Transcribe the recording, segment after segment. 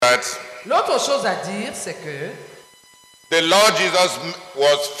that l'autre chose à dire, c'est que the Lord Jesus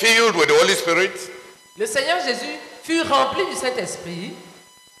was filled with the Holy Spirit. le Seigneur Jésus fut rempli du Saint-Esprit.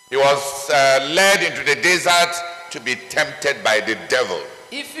 He was led into the desert to be tempted by the devil.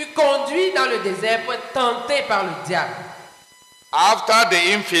 Il fut conduit dans le désert pour être tenté par le diable. After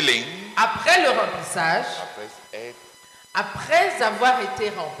the infilling, Après le remplissage, après avoir été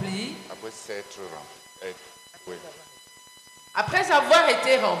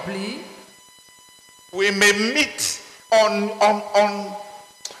rempli, we may meet on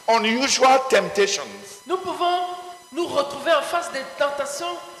unusual temptations. nous pouvons nous retrouver en face des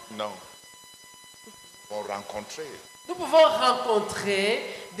tentations. Non. On rencontrer. Nous pouvons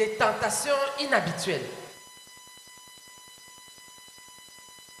rencontrer des tentations inhabituelles.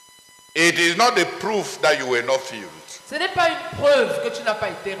 It is not a proof that you were not filled. Ce n'est pas une preuve que tu n'as pas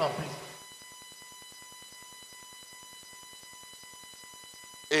été rempli.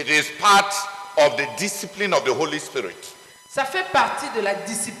 It is part of the discipline of the Holy Spirit. Ça fait partie de la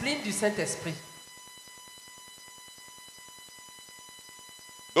discipline du Saint-Esprit.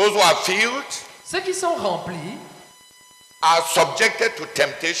 Those who are filled Ceux qui sont remplis are subjected to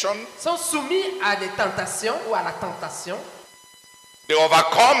temptation. sont soumis à des tentations ou à la tentation. They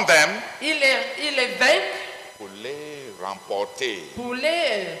overcome them. Ils les vainquent Pour les remporter.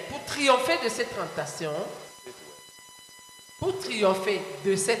 pour triompher de ces tentations. Pour triompher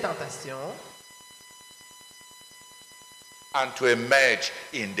de ces tentations. And to emerge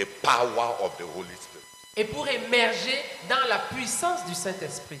in the power of the Holy Spirit. Et pour émerger dans la puissance du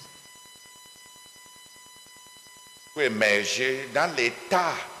Saint-Esprit. Pour émerger dans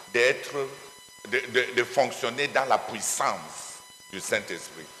l'état d'être, de fonctionner dans la puissance du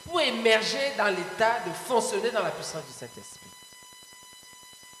Saint-Esprit. Pour émerger dans l'état de fonctionner dans la puissance du Saint-Esprit.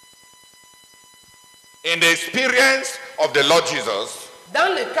 In the experience of the Lord Jesus,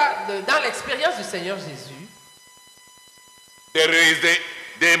 dans l'expérience du Seigneur Jésus, there is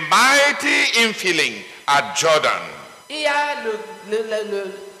the mighty infilling at Jordan. il y a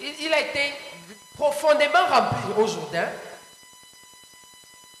il a été profondément rempli au Jourdain.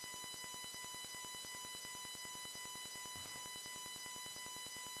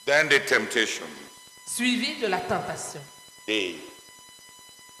 Then the temptation. Suivi de la tentation. Day.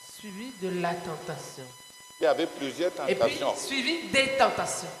 Suivi de la tentation. Il y avait plusieurs Et puis tentations. suivi des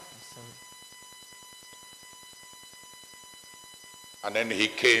tentations. And then he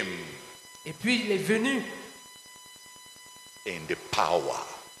came Et puis il est venu in the power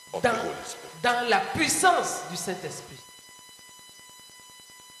of the Holy Spirit. dans la puissance du Saint-Esprit.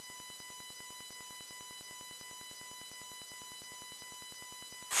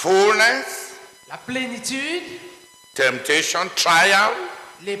 Fullness, La plénitude, temptation, trial,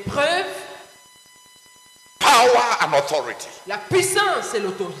 l'épreuve, power and authority. la puissance et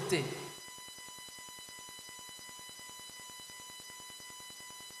l'autorité.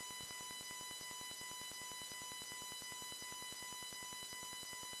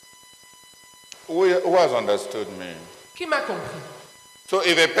 Who has understood me? Qui m'a compris? So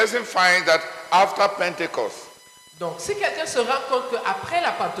if a person finds that after Pentecost, Donc, si quelqu'un se rend compte qu'après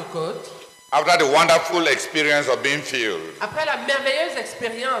la Pentecôte, after the wonderful experience of being filled, après la merveilleuse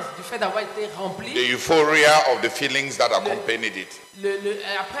expérience du fait d'avoir été rempli, the euphoria of the feelings that accompanied it,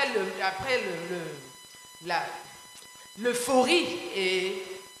 l'euphorie et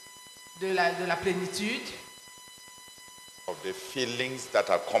de la plénitude, of the feelings that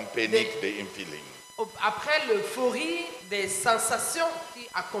accompanied the infilling, après l'euphorie des sensations qui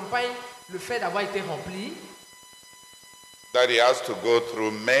accompagnent le fait d'avoir été rempli, that he has to go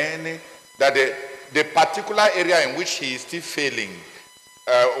through many, that the particular area in which he is still failing,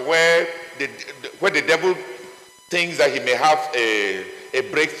 where the devil thinks that he may have a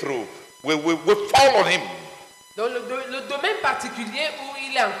breakthrough, will fall on him. Donc le domaine particulier où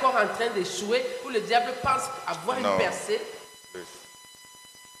il est encore en train d'échouer, où le diable pense avoir une percée. Please,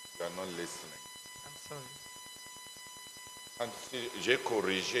 you are not listening. I'm sorry. Quand j'ai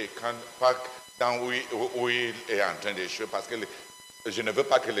corrigé, pas dans où il est en train d'échouer, parce que je ne veux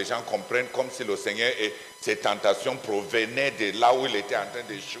pas que les gens comprennent comme si le Seigneur et ses tentations provenaient de là où il était en train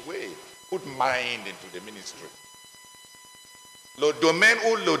d'échouer. Put mind into the ministry. Le domaine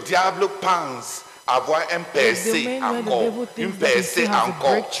où le diable pense avoir un percé encore, une percée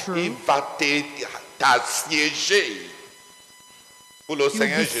encore, il va t'assiéger. Pour le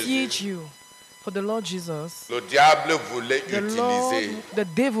Seigneur Jésus. For the Lord Jesus, le diable voulait utiliser the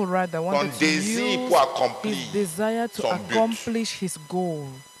devil rather wanted son to désir use pour accomplir his desire to son but, accomplish his goal,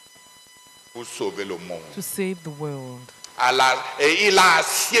 pour sauver le monde. to save the world. Et il a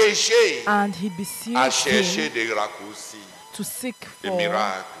assiégé And he à besieged chercher him des raccourcis, to seek des for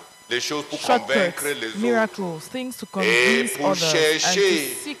miracles, des choses pour convaincre shortcuts, les autres miracles, things to et convince pour others and to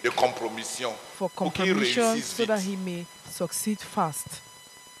chercher seek des compromissions for pour qu'ils compromission réussissent so that vite. he may succeed fast.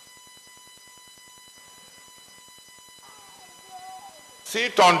 Si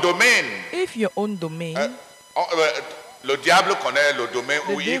ton domaine, If your own domain, le diable connaît le domaine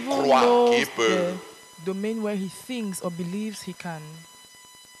the où il devil croit knows qu'il peut. the domain where he thinks or believes he can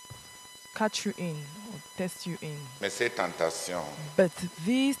catch you in or test you in. Mais ces tentations But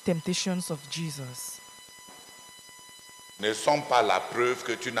these temptations of Jesus, ne sont pas la preuve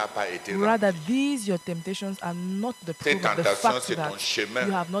que tu n'as pas été rather rempli. these your temptations are not the Ces proof of the tentations, fact c'est ton that chemin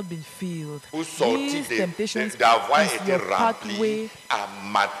you have not been filled. pour sortir These temptations d'avoir is été your rempli pathway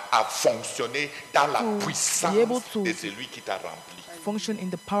à fonctionner dans la to be puissance able to de celui qui t'a rempli. function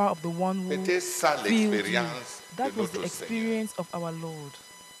in the power of the one who C'était ça filled you. l'expérience That de was the notre Seigneur. experience of our Lord.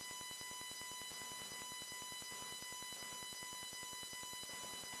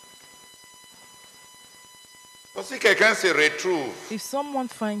 Donc, si quelqu'un se retrouve If someone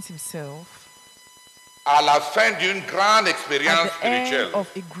finds himself à la fin d'une grande at expérience the end spirituelle, of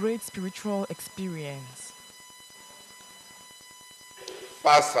a great spiritual experience,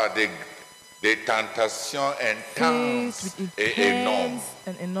 face à des tentations faced intenses with et énormes, intense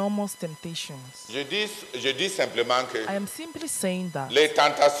and enormous temptations, je dis simplement que I am simply saying that les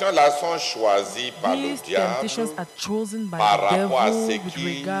tentations là sont choisies par le these diable, temptations are chosen by par the rapport à devil ce with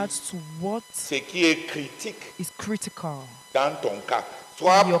qui- regards to what ce qui est critique is critical. dans ton cas.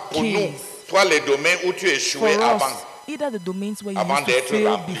 Soit In your pour nous, case. soit les domaines où tu For échouais us, avant. either the domains where you avant used to d'être fail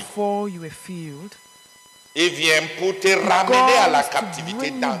rempli. before you were filled, Il vient pour te ramener à la God to captivité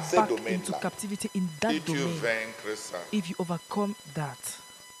bring you dans ce back into domaine-là. captivity in that Si tu domain. vaincres ça, If you overcome that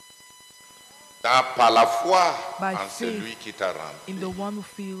par la foi By en faith celui qui t'a in rempli, the one who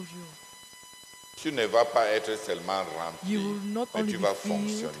filled you, tu ne vas pas être seulement rempli, you will not mais only tu be vas filled,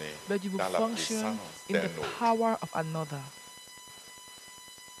 fonctionner but you will dans la function puissance in d'un the autre. power of another.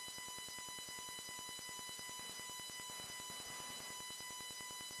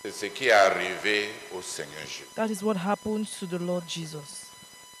 C'est ce qui est arrivé au Seigneur Jésus. That is what happened to the Lord Jesus.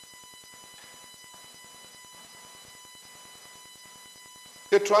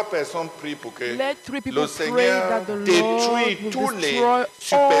 Que 3 personnes prient pour que Let 3 people le pray Seigneur that the Lord détruit will toutes les destroy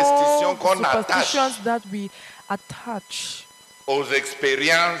superstitions all qu'on the attache superstitions that we attach aux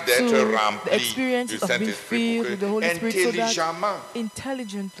expériences d'être to the rempli du experiences of being Saint-Esprit filled pour with the que Holy Spirit so that intelligemment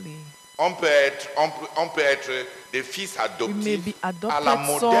intelligently on peut être des fils we may adoptifs be à la adopted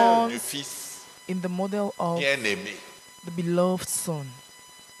modèle du sons Fils in the model of bien-aimé. the beloved Son.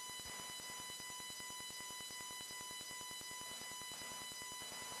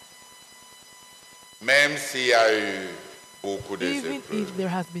 Même s'il y a eu beaucoup Even if d'épreuves, there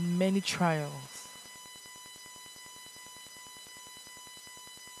has been many trials,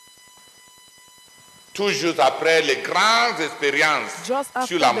 toujours après les grandes expériences just after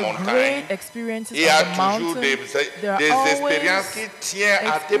sur la the montagne, great experiences il y a on the toujours mountain, des there are expériences always qui tiennent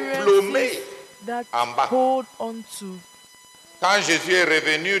à te plomber experiences that en bas. hold on to Quand Jésus est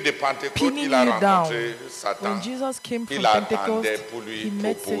revenu de Pentecôte, pinning il a you down. rencontré Satan. When Jesus came from Il attendait Pentecost, pour lui he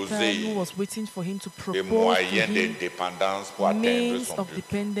met Satan proposer who was waiting for him to des propose to moyens him d'indépendance pour atteindre means son of but.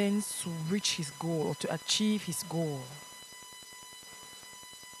 dependence to reach his goal or to achieve his goal.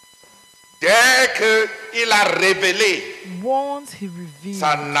 Dès qu'il a révélé Once he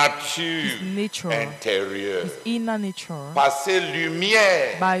sa revealed nature his nature, intérieure, his inner nature, par cette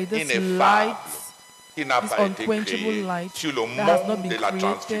lumière by this ineffable light, qui n'a this pas été unquenchable créée light sur le that has not mont been de la created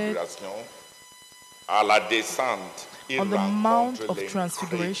transfiguration, à la descente, il on the Mount rencontre of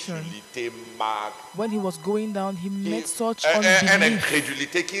Transfiguration, l'incrédulité marque, when he was going down, he met such une unbelief,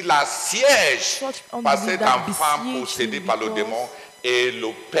 incrédulité qui l'assiège such par unbelief cet that enfant besieged possédé him par le because démon et le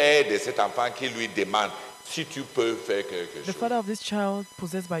père de cet enfant qui lui demande si tu peux faire quelque the chose. father of this child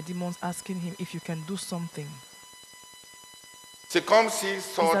possessed by demons asking him if you can do something. C'est comme s'il as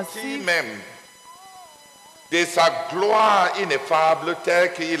sortit if- même de sa gloire ineffable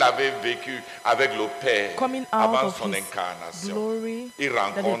telle qu'il avait vécu avec le Père Coming out avant of son his incarnation. glory Il that he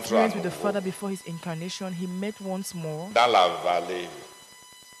rencontre à experienced with the nouveau Father before his incarnation, he met once more dans la vallée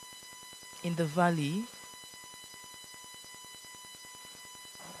in the valley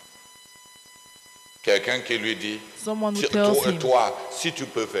quelqu'un qui lui dit someone who tells him, toi, si tu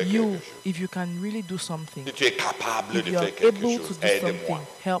peux faire you, quelque chose, if you can really do something, si tu es capable if de you are faire quelque able to chose, do aide-moi. something,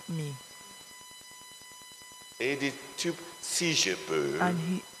 help me. Et il dit, si je peux, And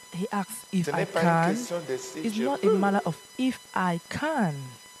he asks if ce I n'est pas une can. question de si It's je not a peux. matter of if I can.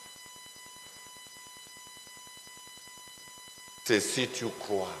 C'est si tu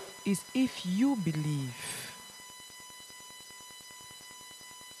crois. It's if you believe.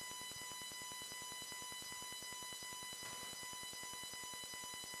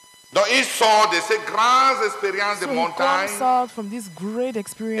 Donc il sort de ces grandes expériences de So he montagne. comes out from this great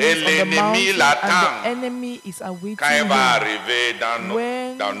experience Et on the l'ennemi mountain, l'attend. and the enemy is Quand awaiting il va him arriver dans,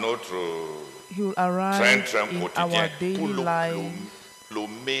 When dans notre he will train arrive in quotidien our pour daily le life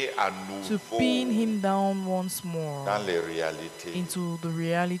plomber à to nouveau pin him down once more dans les réalités. into the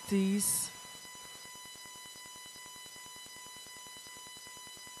realities.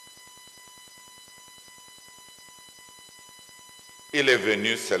 Il est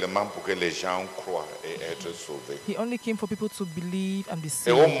venu seulement pour que les gens croient et être sauvés. He only came for people to believe and be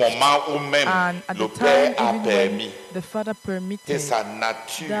Et au saved. moment où même And at le the Père time, a even when permis the Father que permitted sa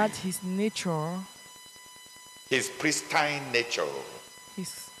nature, that his nature, his pristine nature, his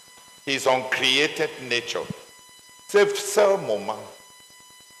his uncreated nature, c'est ce moment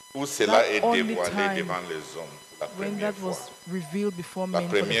où cela That est only dévoilé time devant les hommes pour la when première that fois. was revealed before La men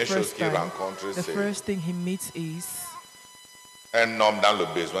for the première chose first qu'il time, rencontre, the c'est first thing he meets is un homme dans le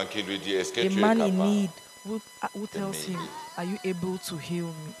besoin qui lui dit, est-ce que a tu es man in capable? need who tells him, "Are you able to heal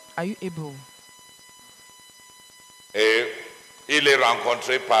me? Are you able?" Et il est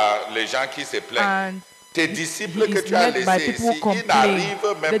rencontré par les gens qui se plaignent. And Tes he disciples que is tu as met by laissés people who ici, ils complain. n'arrivent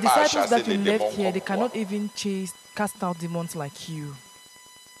The même pas à disciples chasser that you des left démons here, they comme toi. cannot even cast out demons like you.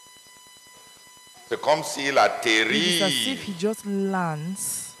 C'est comme s'il It is as atterrit if he just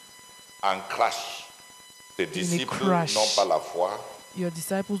lands en crash. Tes disciples crash. n'ont pas la foi. Your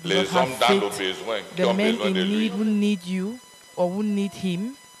disciples do Les not have hommes dans le faith. besoin qui The ont men besoin in de lui. need who need you or who need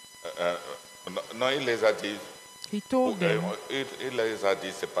him, Non, il les a dit. he told them, Il les a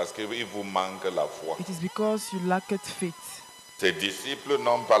dit, c'est parce qu'il vous manque la foi. it is because you lacked faith. Ses disciples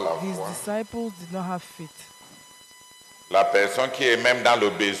n'ont pas la His foi. disciples did not have faith. La personne qui est même dans le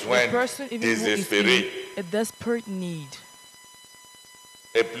besoin The person even who is désespéré in a desperate need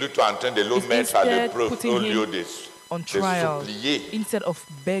est plutôt en train de le is mettre à instead l'épreuve putting au lieu him de on trial supplier. instead of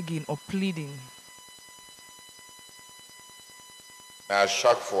begging or pleading. Mais à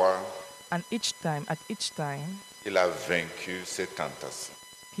chaque fois, And at each time, il a vaincu ces tentations.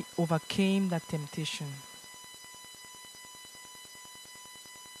 he overcame that temptation.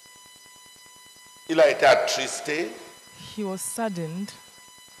 Il a été attristé. He was saddened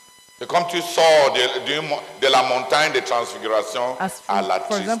C'est comme tu sors de la montagne de transfiguration as, à la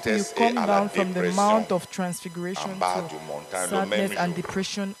for example, you tristesse et come à la down from the dépression Mount of en Transfiguration bas to du montagne le même sadness and jour.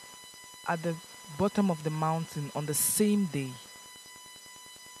 depression at the bottom of the mountain on the same day.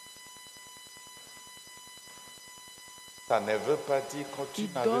 Ça ne veut pas dire que tu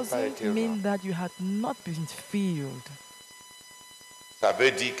It n'avais pas doesn't été mean rempli. that you had not been filled. Ça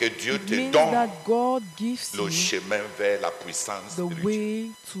veut dire que Dieu It te means donne that God gives le you chemin vers la puissance the spirituelle.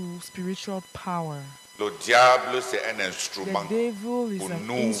 way to spiritual power. Le diable, c'est un The instrument devil is pour an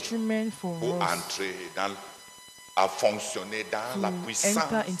nous, instrument for pour us entrer à fonctionner dans la to puissance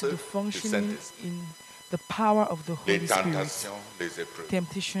enter into the du functioning Saint-Esprit. in the power of the Les Holy Spirit, tentations, les épreuves.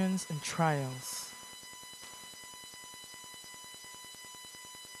 temptations and trials.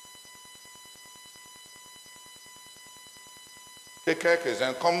 Que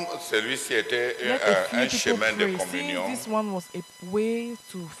quelques-uns, comme celui-ci était Let a few un people chemin de pray. communion, Since this one was a way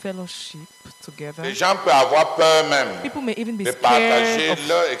to fellowship together, les gens peuvent avoir peur même people may even be de scared partager of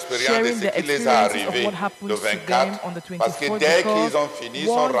leur expérience de sharing ce their qui les est experiences of arrivé what le happens to 24, them on the parce que 24th, dès because qu'ils ont fini, ils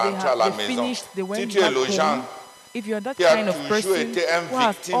sont once rentrés à la they maison. finished, they Si went tu es back le genre home. If you are that qui a kind of toujours person été un who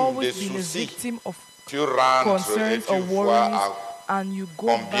has victime always des been a soucis, victim of tu rentres et concerns tu or vois worries, and you go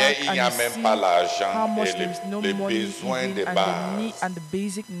combien back il and n'y a you même see pas how l'argent much et there is no les money besoins even de and the base.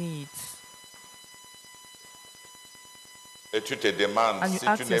 basic needs. Et tu te demandes And you si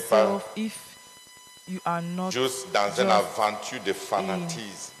ask tu n'es pas yourself if you are not juste dans une just aventure de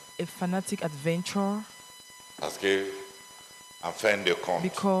fanatisme. a fanatic adventurer, Parce que, en fin de compte,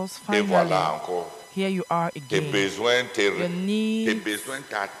 because et finally voilà encore, here you are tes again. besoins, Your needs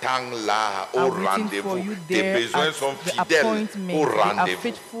t'attendent là are au waiting for rendez-vous. you Tes there besoins at sont the fidèles appointment. au They are rendez-vous.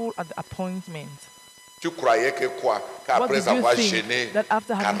 faithful at the appointment. Tu croyais que quoi? What Qu'après did you avoir think jeûné that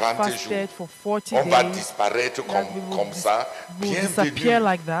after having 40 jours, fasted for 40 on va days, disparaître that we will comme ça? will disappear Bienvenue.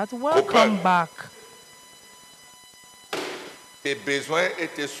 like that? Welcome back. Tes besoins et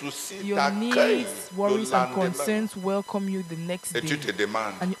tes soucis Your t'accueillent needs, le worries, and lendemain. concerns welcome you the next Et tu te day.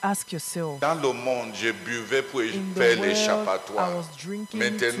 demandes, And you ask yourself, dans le monde, je buvais pour in the faire world, I l'échappatoire. was drinking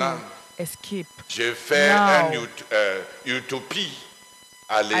Maintenant, to escape. je fais Now, une utopie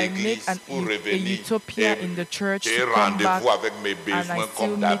à I make l'église pour a revenir. utopia Et in the church j'ai to come back, rendez-vous avec mes and I besoins still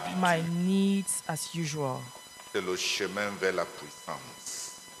comme meet my d'habitude. needs as usual. C'est le chemin vers la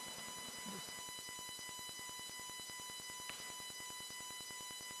puissance.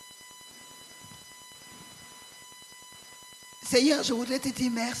 Seigneur, je voudrais te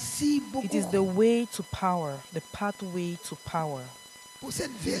dire merci beaucoup It is the way to power, the pathway to power. pour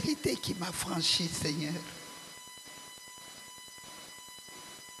cette vérité qui m'a franchi, Seigneur.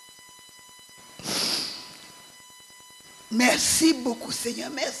 Merci beaucoup, Seigneur.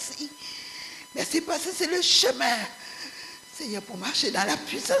 Merci. Merci parce que c'est le chemin, Seigneur, pour marcher dans la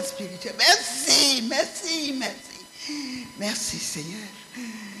puissance spirituelle. Merci, merci, merci. Merci, Seigneur.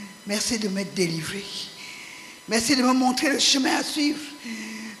 Merci de me délivrer. Merci de me montrer le chemin à suivre.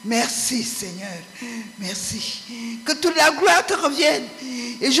 Merci, Seigneur. Merci. Que toute la gloire te revienne.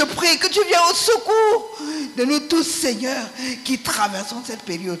 Et je prie que tu viennes au secours de nous tous, Seigneur, qui traversons cette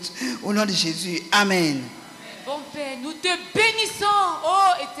période. Au nom de Jésus. Amen. Bon Père, nous te bénissons,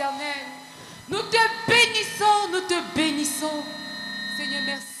 ô Éternel. Nous te bénissons, nous te bénissons. Seigneur,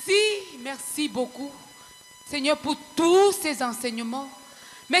 merci, merci beaucoup. Seigneur, pour tous ces enseignements.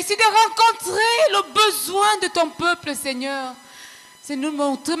 Merci de rencontrer le besoin de ton peuple, Seigneur. C'est nous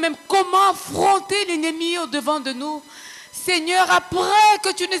montrer même comment affronter l'ennemi au-devant de nous. Seigneur, après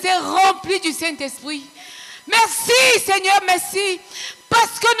que tu nous aies remplis du Saint-Esprit. Merci, Seigneur, merci.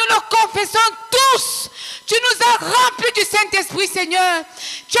 Parce que nous le confessons tous. Tu nous as remplis du Saint-Esprit, Seigneur.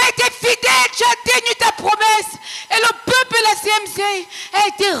 Tu as été fidèle, tu as tenu ta promesse. Et le peuple de la CMC a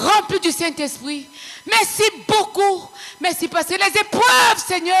été rempli du Saint-Esprit. Merci beaucoup. Merci parce que les épreuves,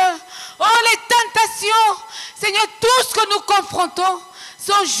 Seigneur, oh les tentations, Seigneur, tout ce que nous confrontons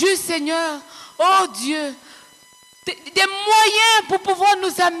sont justes, Seigneur. Oh Dieu, des moyens pour pouvoir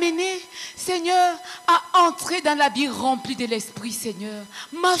nous amener, Seigneur, à entrer dans la vie remplie de l'Esprit, Seigneur.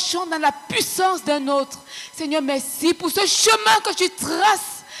 Marchons dans la puissance d'un autre. Seigneur, merci pour ce chemin que tu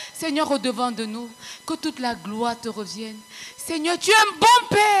traces, Seigneur, au-devant de nous. Que toute la gloire te revienne. Seigneur, tu es un bon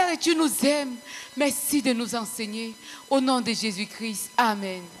Père et tu nous aimes. Merci de nous enseigner. Au nom de Jésus-Christ.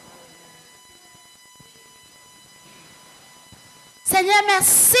 Amen. Seigneur,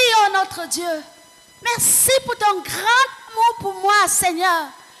 merci, oh notre Dieu. Merci pour ton grand amour pour moi, Seigneur.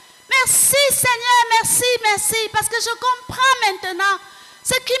 Merci, Seigneur, merci, merci. Parce que je comprends maintenant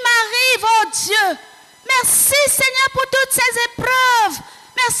ce qui m'arrive, oh Dieu. Merci, Seigneur, pour toutes ces épreuves.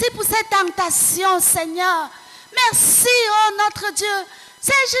 Merci pour ces tentations, Seigneur. Merci, oh notre Dieu. Je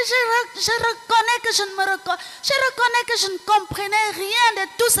reconnais que je reconnais que je ne comprenais rien de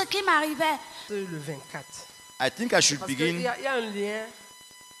tout ce qui m'arrivait. Le 24. I think I should Parce qu'il begin. y a un lien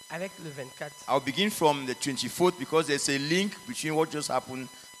avec le 24. I'll begin from the 24th because there's a link between what just happened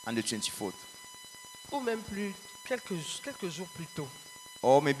and the 24th. Ou même plus, quelques jours plus tôt.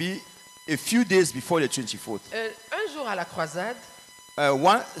 Or maybe a few days before the 24th. Un jour à la croisade,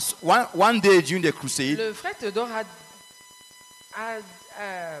 One day during the crusade, le frère Théodore a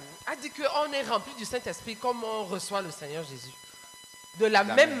dit qu'on est rempli du Saint-Esprit comme on reçoit le Seigneur Jésus. De la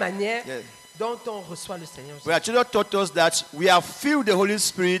même manière dont on reçoit le Seigneur Jésus. Brother Children taught us that we are filled with the Holy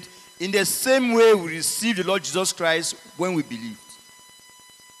Spirit in the same way we received the Lord Jesus Christ when we believed.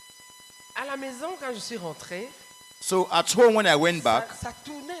 À la maison, quand je suis rentré, So at home when I went back, ça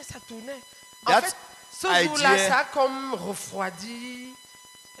tournait. En That fait, ce jour-là, idea- ça a comme refroidi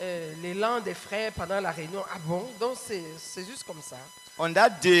l'élan des frères pendant la réunion. Ah bon? Donc c'est juste comme ça. on that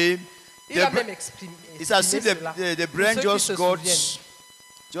day, Il a même exprimé it's as if cela. the Pour brain ceux qui just se got, souviennent.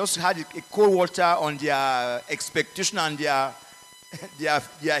 just had a cold water on their expectation and their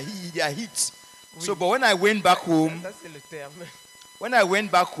heat. So, but when I went back home, Ça, c'est le terme. when I went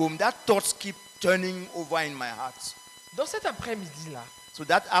back home, that thoughts keep turning over in my heart. Donc cet après-midi-là, So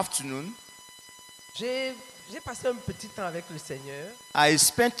that afternoon, j'ai passé un petit temps avec le Seigneur I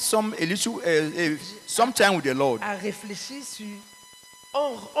spent some time with the Lord à réfléchir sur...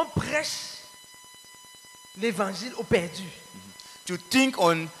 On prêche l'évangile aux perdus. to think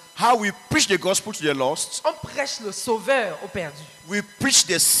on how we preach the gospel to the lost. On prêche le sauveur aux perdus. We preach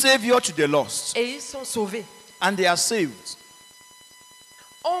the Savior to the lost, Et ils sont sauvés. and they are saved.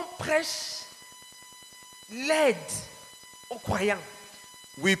 On prêche l'aide aux croyants.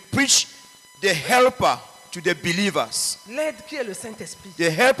 We preach the helper to the believers, L'aide qui est le Saint-Esprit. the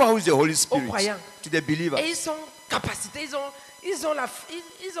helper who is the Holy Spirit croyants. to the believers. Et ils sont capacités, ils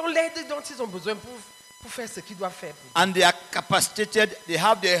ont l'aide dont ils ont besoin pour faire ce qu'ils doivent faire. And they are capacitated, they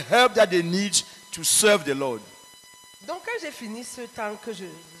have the help that they need to serve the Lord. Donc quand j'ai fini ce temps que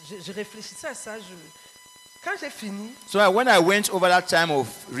je réfléchissais à ça, quand j'ai fini, So when I went over that time of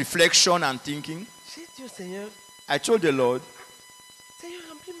reflection and thinking, j'ai dit au Seigneur, I told the Lord, Seigneur,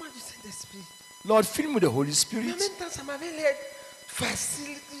 remplis-moi du Saint-Esprit. Lord, fill me with the Holy Mais en Spirit. même temps, ça m'avait l'air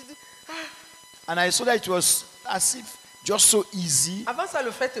facile. And I saw that it was as if just so easy. Avant ça, le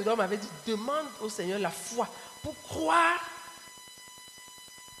frère Théodore m'avait dit, demande au Seigneur la foi pour croire,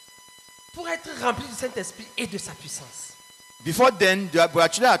 pour être rempli du Saint-Esprit et de sa puissance. Before then, the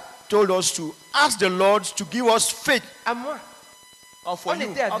Brachula had told us to ask the Lord to give us faith. À moi. Oh, for On you.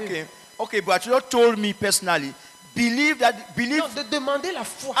 était à deux. Okay. Okay, Brachula told me personally, believe, Non, de demander la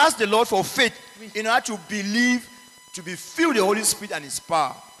foi. ask the Lord for faith Oui. in order to believe, to be filled with the Holy Spirit and His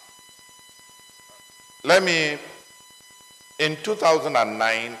power. Let me, in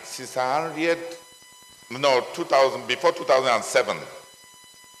 2009, Sister Harriet, no, 2000, before 2007,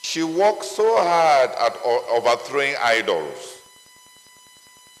 she worked so hard at overthrowing idols.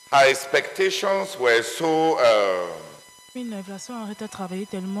 Her expectations were so, Une révélation a arrêté de travailler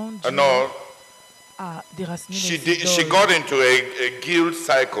tellement no, à déraciner she, les did, she idoles. got into a guilt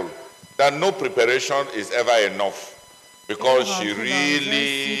cycle that no preparation is ever enough because she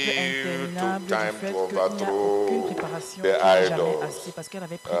really took time to overthrow the idols. Parce qu'elle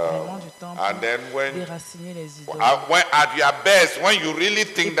avait pris vraiment du temps And pour then when, déraciner les idoles. when at your best, when you really Et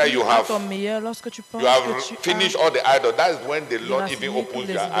think that puis, you à have ton meilleur, lorsque tu penses you have que tu finished as all the idols, that is when the Lord even déraciné toutes opens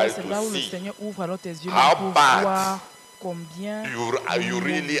les your idoles, eyes c'est là to où le see Seigneur ouvre alors tes yeux how pour bad voir combien you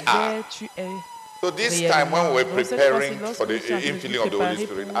really mauvais are. tu es. So this time when we were Donc, cette fois-ci, preparing lorsque for the nous sommes en train de infilling of the Holy préparer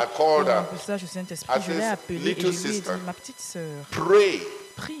Spirit, pour I called le her. remplissage du I Saint-Esprit, je l'ai said, appelée et little je lui ai sister, dit, ma petite sœur, pray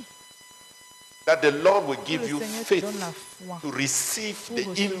prie that the Lord will que give le you Seigneur te faith donne la foi to receive pour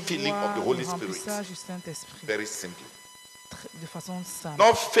the infilling of the recevoir Holy le Spirit. remplissage du Saint-Esprit Very simply. de façon simple.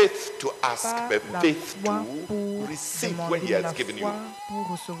 Not faith to ask, Pas but la faith foi to pour receive demander, when He mais has la given you. foi pour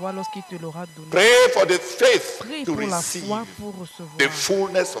recevoir lorsqu'il te l'aura donné. Pray for the faith Prie to pour la receive foi pour recevoir the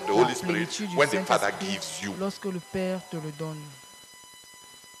fullness of the la Holy Spirit plénitude du when the Father Saint-Esprit gives you. lorsque le Père te le donne.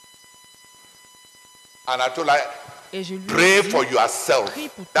 And I told her, Et je lui pray ai dit, for yourself. prie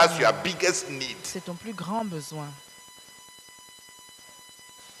pour That's your toi-même. biggest need. C'est ton plus grand besoin.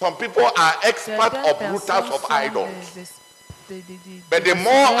 Some people are experts Certaines uprooters personnes of sont idols. But the des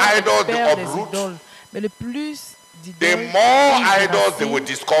more idols they experts des uproot, idoles. Mais le plus the d'idoles more qu'ils idols they will déracinent,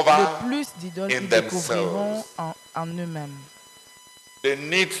 discover le plus d'idoles in ils découvriront themselves. en eux-mêmes. There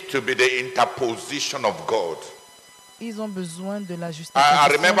needs to be the interposition of God. Ils ont besoin de la I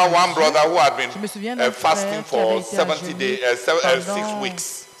justification remember de one Dieu. brother who had been Je me souviens d'un fasting frère qui avait for été à 70 jeûner days, 6 pendant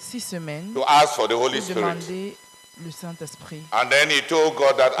weeks 6 semaines to ask for the Holy pour Spirit. demander le Saint-Esprit. And then he told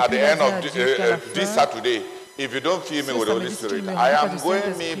God that at puis the il a end dit à of Dieu qu'à la this fin, Saturday, if you don't fill me ce with the Holy samedi, si tu Spirit, ne me I remplis pas am du going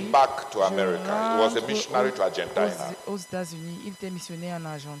Saint-Esprit, me back to je America. He was a rentre missionary to Argentina. aux États-Unis. Il était missionnaire en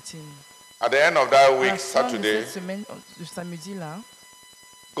Argentine. At the end of that À la week, fin de Saturday, cette semaine, de samedi-là,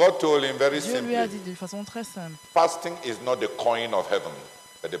 God told him very Dieu lui a simply, dit de façon très simple, fasting is not the coin of heaven,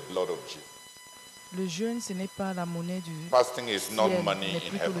 but the blood of Jesus. le jeûne, ce n'est pas la monnaie du Fasting is not ciel, money mais in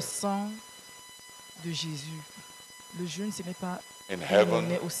plutôt heaven. le sang de Jésus. Le jeûne, ce n'est pas In une heaven,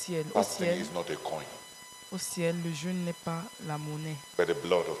 monnaie au ciel. fasting is not a coin, Au ciel, le jeûne n'est pas la monnaie, but the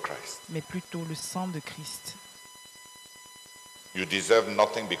blood of Christ. mais plutôt le sang de Christ. You deserve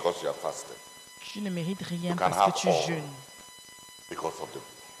nothing because you are fasted, Tu ne mérites rien You can parce have que tu all. jeûnes, because of the blood.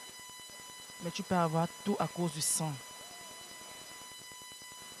 mais tu peux avoir tout à cause du sang.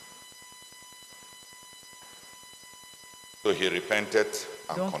 So he repented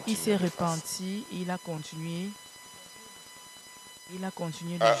and Donc il s'est continued the fast. repenti, il a continué. Il a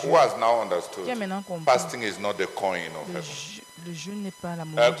continué Who le jeûne. has now understood? Qui a maintenant compris? Fasting is not the coin of Le, heaven. le jeûne n'est pas la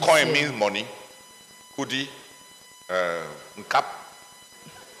monnaie du Coin ciel. means money. Kudi, cap.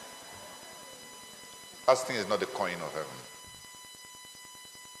 Fasting is not the coin of heaven.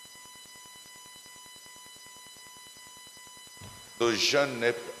 Le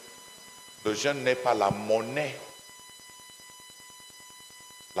jeûne n'est pas la monnaie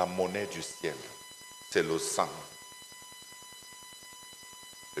du ciel. C'est le sang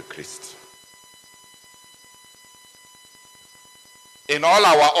de Christ. In all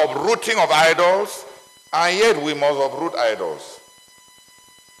our uprooting of idols, and yet we must uproot idols.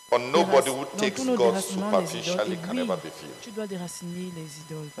 For nobody who Dans takes tous nos God déracements, les idoles, superficially et can oui, never be filled. tu dois déraciner les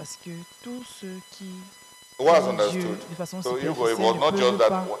idoles parce que tous ceux qui It was aiment Dieu understood. de façon So superficielle it was ne not just peuvent that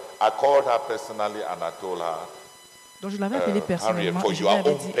pas. I called her personally and I told her, Donc je l'avais appelé Harriet, personnellement for et je your lui avais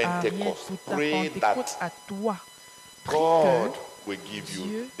own dit, Harriet, Pentecost, pour ta pray Pentecôte that à toi, prie God que will give you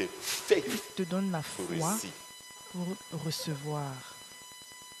Dieu the faith te donne la to foi receive. pour recevoir.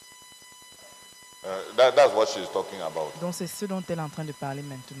 That's what she's talking about. Donc c'est ce dont elle est en train de parler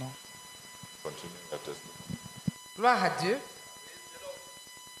maintenant. Continue your testimony. Gloire à Dieu.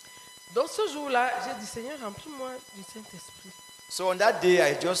 Dans ce jour-là, j'ai dit, Seigneur, remplis-moi du Saint-Esprit. So on that day,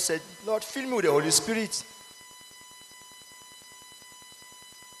 I just said, Lord, fill me with the Holy Spirit.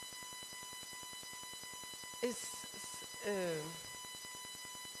 Et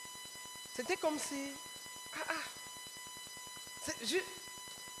c'était comme si...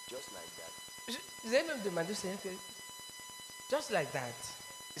 Just like that. Vous avez même demandé au Seigneur que Just like that.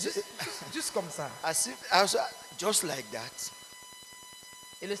 Juste comme ça. Just like that.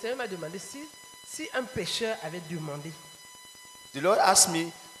 Et le Seigneur m'a demandé si un pécheur avait demandé The Lord asked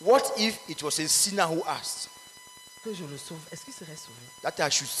me, what if it was a sinner who asked que je le sauve, est-ce qu'il serait sauvé? that I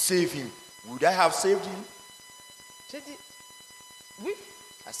should save him? Would I have saved him? J'ai dit, oui.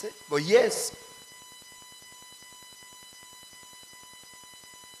 I said, but yes.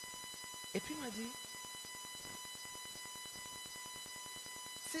 Et puis il m'a dit,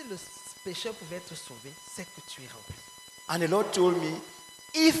 si le pécheur pouvait être sauvé, c'est que tu es rempli. And the Lord told me,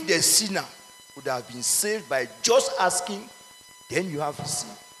 if the sinner would have been saved by just asking, then you have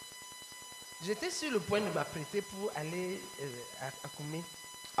received. J'étais sur le point de m'apprêter pour aller à Koumé.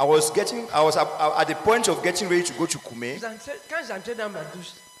 I was at the point of getting ready to go to Kume. Quand j'entrais dans ma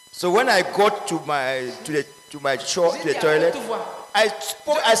douche, So when I got to my shore, to j'ai the dit à haute toilet, voix,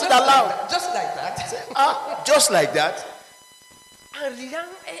 I said aloud, just like that, just like that, en riant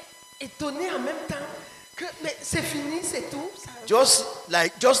et étonné en même temps que mais c'est fini, c'est tout. Ça-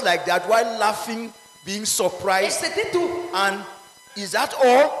 just like that, while laughing, being Et surprised, c'était tout. and is that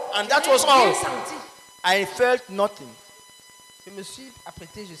all? And that was J'ai all. rien senti. I felt nothing. Je me suis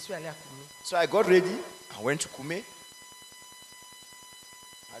apprêté, je suis allé à Koumé. So I got ready. I went to Kume.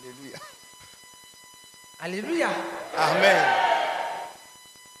 Hallelujah. Alléluia. Amen.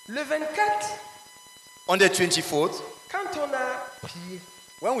 Le 24, On the 24th, quand on a prié,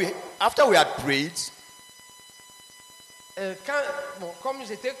 after we had prayed, comme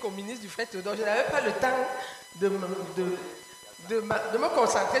j'étais communiste du frère Théodore, je n'avais pas le temps de me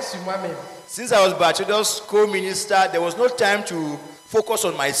concentrer sur moi-même. since I was Bartholomew's co-minister, there was no time to focus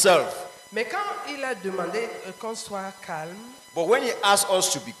on myself. Mais quand il a demandé qu'on soit calme, But when he asked us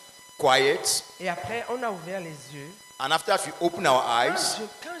to be quiet, et après on a ouvert les yeux, and after we opened our eyes,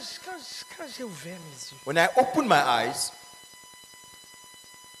 quand j'ai ouvert mes yeux, when I opened my eyes,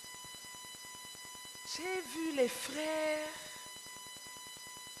 j'ai vu les frères,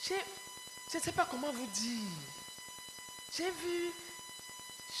 je ne sais pas comment vous dire, j'ai vu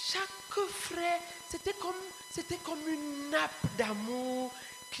chaque frère, c'était comme une nappe d'amour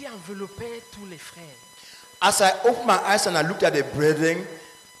qui enveloppait tous les frères. as I opened my eyes and I looked at the brethren,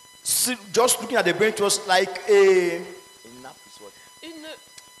 just looking at the brethren, it was like a nap is what?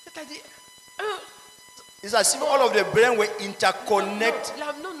 C'est-à-dire, It's as if all of the brethren were interconnected.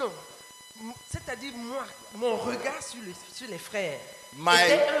 non. C'est-à-dire, moi, mon regard sur les frères My-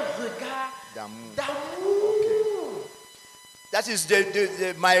 était un regard D'amour. d'amour. Okay. That is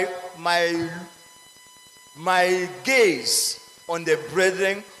my gaze on the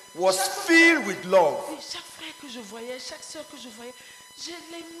brethren was filled with love. Et chaque frère que je voyais, chaque soeur que je voyais, je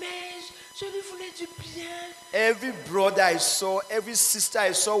l'aimais, je lui voulais du bien. Every brother I saw, every sister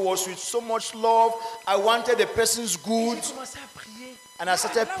I saw was with so much love. I wanted the person's good. J'ai commencé à prier. And I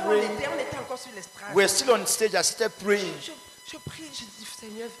started Là où praying. on était encore sur l'estrade. We're still on stage. I started praying. Je prie, je dis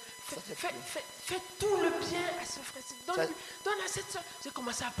Seigneur, fais tout le bien à ce frère. Donne à cette soeur. J'ai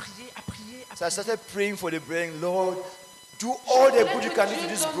commencé à prier. So I started praying for the brethren. Lord, do all the good you can do to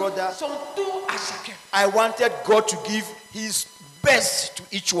this brother. Son tout à chacun. I wanted God to give his best to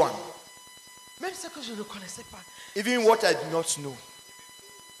each one, Même ce que je ne connaissais pas. even what I did not know.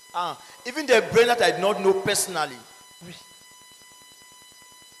 Even the brethren that I did not know personally. Oui.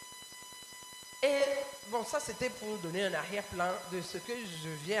 Et bon, ça c'était pour donner un arrière-plan de ce que je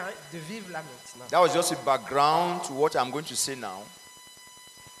viens de vivre là maintenant. That was just a background to what I'm going to say now.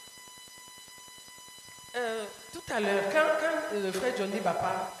 Tout à l'heure, quand le frère Johnny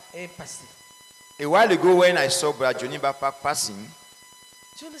Bapa est passé, A while ago, when I saw Brother Johnny Bapa passing,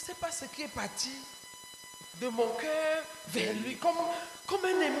 je ne sais pas ce qui est parti de mon cœur vers lui, comme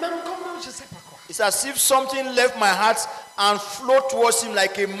un aimant, comme je ne sais pas quoi. it's as if something left my heart and flowed towards him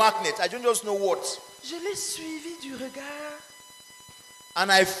like a magnet. I don't just know what. Je l'ai suivi du regard. And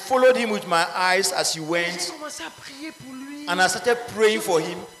I followed him with my eyes as he J'ai went, commencé à prier pour lui. and I started praying for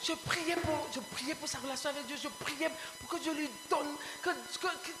him. Je priais pour sa relation avec Dieu. Je priais pour que Dieu lui donne,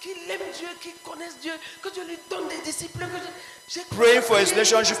 qu'il aime Dieu, qu'il connaisse Dieu, que Dieu lui donne des disciples. Praying for his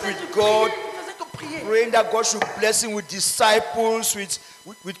relationship with God. Je faisais que prier. Praying that God should bless him with disciples,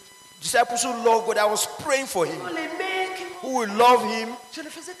 with disciples who love God. I was praying for him, Les mecs, who will love him. je ne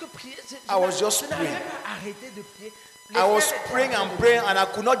faisais que prier. I was just je n'arrivais praying. pas à arrêter de prier. Les I was frères étaient praying en train and de praying, prier. and I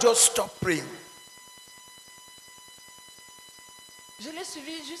could not just stop praying. Je l'ai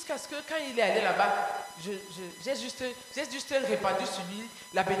suivi jusqu'à ce que quand il est allé là-bas, j'ai juste répandu sur lui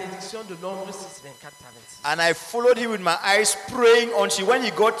la bénédiction de Nombre 6, 24 à 26. And I followed him with my eyes, praying until when he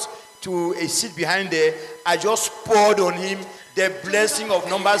got to a seat behind there, I just poured on him the blessing of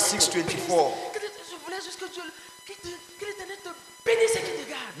Numbers 6:24. Je voulais juste que Dieu, que l'Éternel te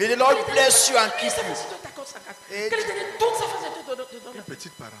May the Lord bless you and keep you. Une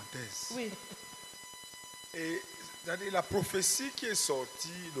petite parenthèse. Oui. Et c'est-à-dire la prophétie qui est sortie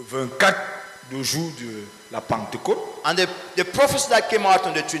le 24 le jour de la Pentecôte. And the prophecy that came out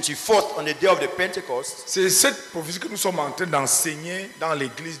on the 24th, on the day of the Pentecost, C'est cette prophétie que nous sommes en train d'enseigner dans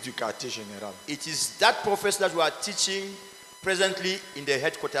l'église du quartier général. it is that prophecy that we are teaching presently in the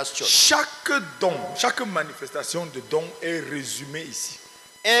headquarters church. Chaque don, chaque manifestation de don est résumée ici.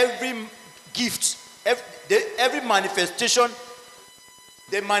 Every gift, every manifestation,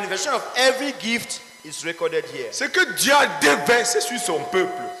 the manifestation of every gift is recorded here. Ce que Dieu a déversé sur son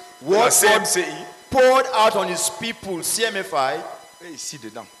peuple, la What God CMCI, poured out on his people, CMFI, est ici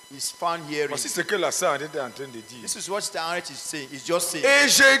dedans. is found here. Voici ce que la sœur était en train de dire. This is what Sister Harriet is saying. It's just saying. Et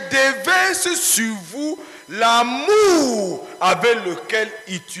je déverse sur vous l'amour avec lequel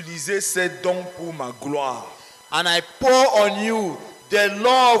utiliser ces dons pour ma gloire. And I pour on you the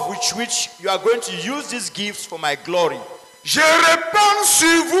love with which you are going to use these gifts for my glory. Je répands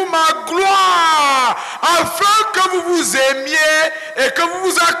sur vous ma gloire afin que vous vous aimiez et que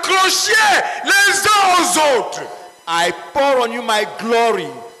vous vous accrochiez les uns aux autres. I pour on you my glory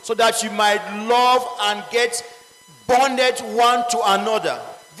so that you might love and get bonded one to another.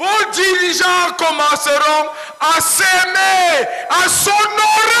 Vos dirigeants commenceront à s'aimer, à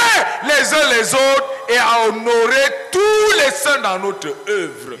s'honorer les uns les autres et à honorer tous les saints dans notre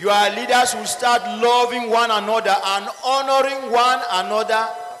œuvre. Your leaders will start loving one another and honoring one another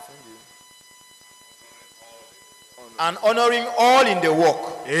and honoring all in the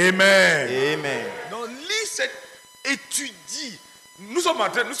work. Amen. Amen. Donc, lis cette étudie. Nous sommes en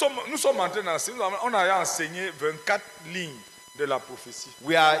train d'enseigner, on a enseigné 24 lignes de la prophétie.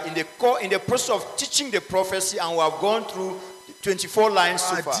 We are in the process of teaching the prophecy, and we have gone through 24 lines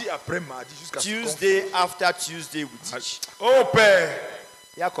so far. Mardi après mardi jusqu'à Tuesday after Tuesday we teach. Oh Père,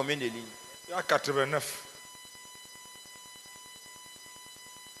 Il y a combien de lignes? il y a 89.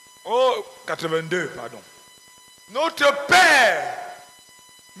 Oh, 82, pardon. Notre Père,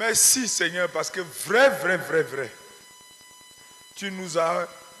 merci Seigneur, parce que vrai, tu nous as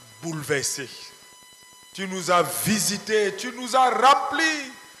bouleversés. Tu nous as visités, tu nous as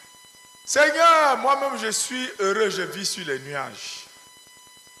remplis. Seigneur, moi-même je suis heureux, je vis sur les nuages.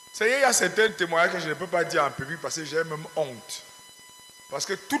 Seigneur, il y a certains témoignages que je ne peux pas dire en public parce que j'ai même honte. Parce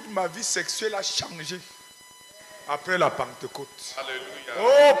que toute ma vie sexuelle a changé après la Pentecôte.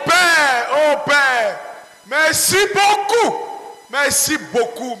 Alléluia. Oh Père, merci beaucoup.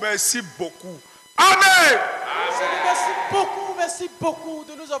 Amen. Merci beaucoup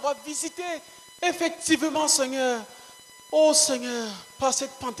de nous avoir visités. Effectivement, Seigneur. Oh Seigneur, par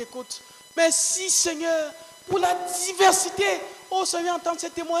cette Pentecôte. Merci Seigneur pour la diversité. Oh Seigneur, entendre ces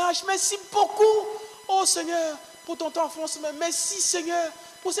témoignages. Merci beaucoup. Oh Seigneur, pour ton temps enfoncement. Merci Seigneur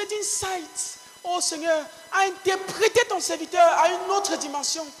pour cet insight. Oh Seigneur, à interpréter ton serviteur à une autre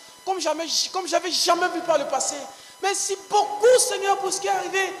dimension, comme j'avais jamais vu par le passé. Merci beaucoup Seigneur pour ce qui est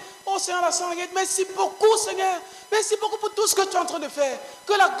arrivé. Oh Seigneur, la Sainte, merci beaucoup Seigneur. Merci beaucoup pour tout ce que tu es en train de faire.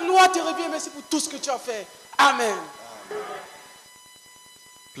 Que la gloire te revienne. Merci pour tout ce que tu as fait. Amen.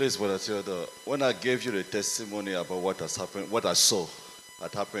 Please, Brother Theodore, when I gave you the testimony about what has happened, what I saw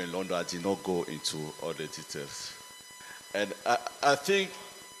that happened in London, I did not go into all the details. And I think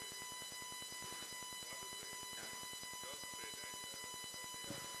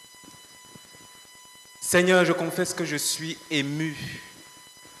Seigneur, je confesse que je suis ému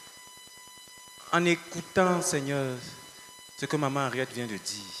en écoutant, Seigneur, ce que Maman Henriette vient de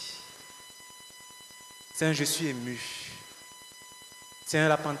dire. Seigneur, je suis ému. Seigneur,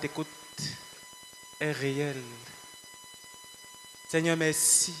 la Pentecôte est réelle. Seigneur,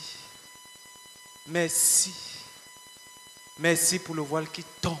 merci. Merci. Merci pour le voile qui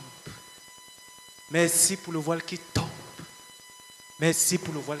tombe. Merci pour le voile qui tombe. Merci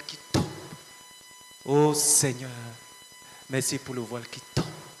pour le voile qui tombe. Oh Seigneur, merci pour le voile qui tombe.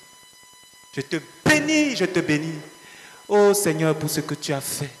 Je te bénis. Oh Seigneur, pour ce que tu as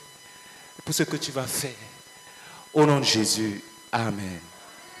fait, pour ce que tu vas faire. Au nom de Jésus, Amen.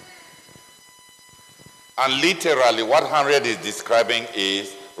 And literally what Henriette is describing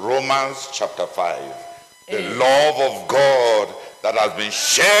is Romans chapter 5. The love of God that has been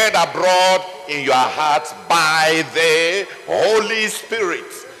shared abroad in your hearts by the Holy Spirit.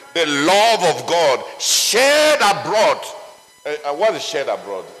 The love of God shared abroad. What is shared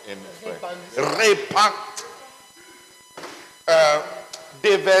abroad in French? Répand.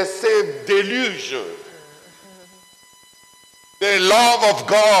 Déversé, déluge. The love of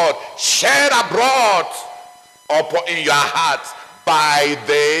God shared abroad in your hearts by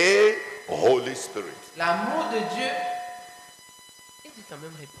the Holy Spirit. L'amour de Dieu est Saint-Esprit quand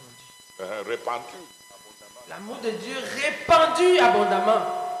même répandu. Répandu. L'amour de Dieu répandu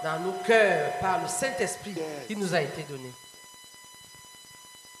abondamment dans nos cœurs par le Saint-Esprit qui nous a été donné.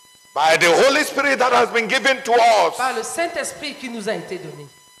 By the Holy Spirit that has been given to us. Par le Saint-Esprit qui nous a été donné.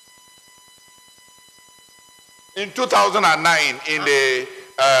 In 2009,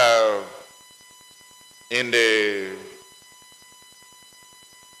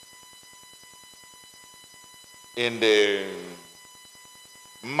 in the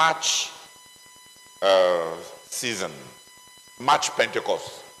March season, March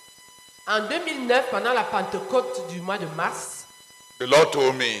Pentecost, En 2009, pendant la Pentecôte du mois de mars, the Lord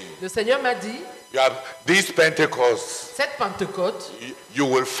told me, le Seigneur m'a dit, you have this Pentecost, cette Pentecôte, you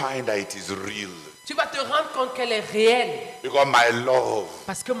will find that it is real. tu vas te rendre compte qu'elle est réelle. Because my love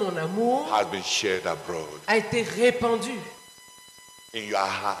Parce que mon amour has been shared abroad. a été répandu In your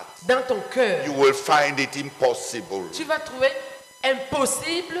heart, dans ton cœur. you will find it impossible Tu vas trouver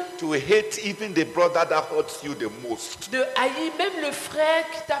impossible to hate even the brother that hurts you the most. de haïr même le frère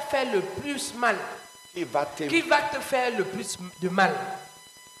qui t'a fait le plus mal, qui va te faire le plus de mal.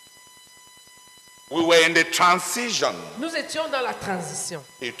 We were in the transition. Nous étions dans la transition.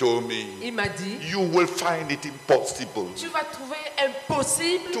 He told me, Il m'a dit, you will find it impossible tu vas trouver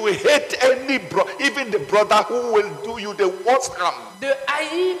impossible to hate any brother, even the brother who will do you the worst harm. de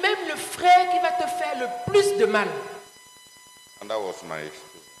haïr même le frère qui va te faire le plus de mal. And that was my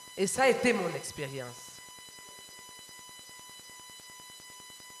experience. Et ça a été mon expérience.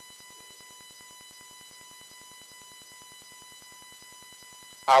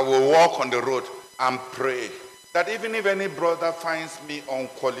 I will walk on the road and pray that even if any brother finds me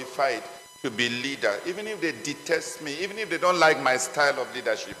unqualified to be leader, even if they detest me, even if they don't like my style of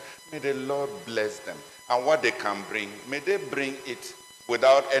leadership, may the Lord bless them. And what they can bring, may they bring it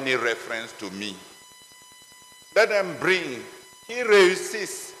without any reference to me. Let them bring. Qui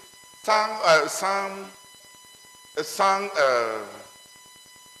réussissent sans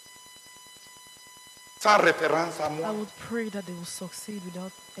référence à moi. I would pray that they will succeed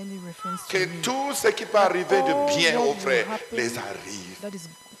without any reference to Que me. tout ce qui peut arriver de bien All aux what will frères happen les arrive. That is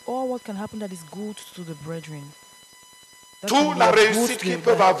all what can happen that is good to the brethren. That Toute can be la of good réussite to qu'ils the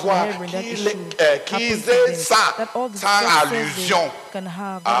peuvent avoir, brethren, that it qu'ils should happen aient to them. ça, That all the sans success they allusion can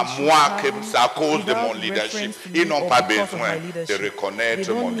have, à that it should moi, happen que c'est à cause de without mon leadership. reference to Ils me n'ont or pas because of besoin my de leadership. reconnaître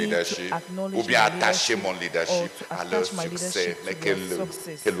They mon don't need to leadership acknowledge ou bien my attacher leadership mon leadership or to à leur attach my succès, leadership mais to que their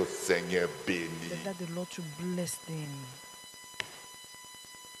le success. Seigneur bénisse. But that the Lord to bless them.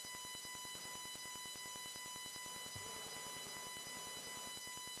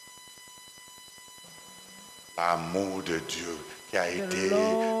 L'amour de Dieu qui a été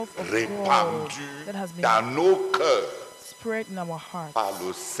love of répandu God that has been dans nos cœurs Spread in our hearts par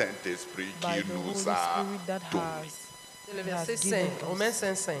le Saint-Esprit by qui the nous Holy a Spirit that donnés. C'est le that has verset given 5, us. Romains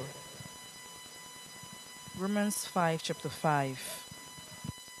 5, 5. Romans 5, chapter 5.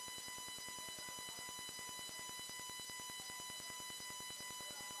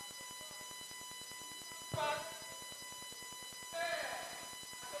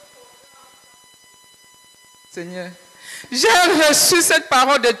 Seigneur, j'ai reçu cette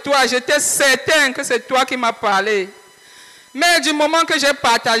parole de toi. J'étais certain que c'est toi qui m'as parlé. Mais du moment que j'ai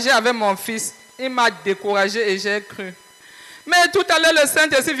partagé avec mon fils, il m'a découragé et j'ai cru. Mais tout à l'heure, le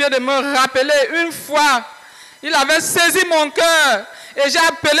Saint-Esprit vient de me rappeler une fois, il avait saisi mon cœur et j'ai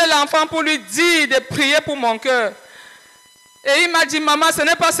appelé l'enfant pour lui dire de prier pour mon cœur. Et il m'a dit, maman, ce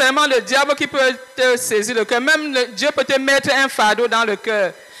n'est pas seulement le diable qui peut te saisir le cœur, même Dieu peut te mettre un fardeau dans le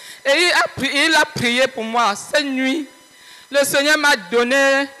cœur. Et il a prié pour moi. Cette nuit, le Seigneur m'a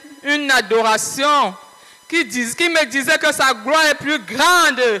donné une adoration qui me disait que sa gloire est plus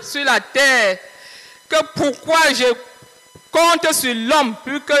grande sur la terre, que pourquoi je compte sur l'homme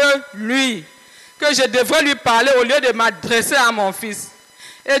plus que lui, que je devrais lui parler au lieu de m'adresser à mon fils.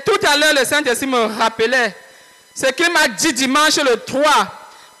 Et tout à l'heure, le Saint-Esprit me rappelait ce qu'il m'a dit dimanche le 3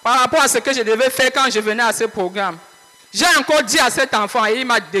 par rapport à ce que je devais faire quand je venais à ce programme. J'ai encore dit à cet enfant et il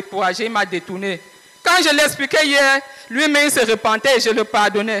m'a découragé, il m'a détourné. Quand je l'expliquais hier, lui-même il se repentait et je le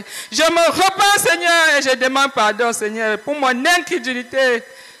pardonnais. Je me repens, Seigneur, et je demande pardon, Seigneur, pour mon incrédulité.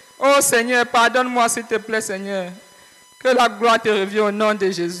 Oh Seigneur, pardonne-moi s'il te plaît, Seigneur. Que la gloire te revienne au nom de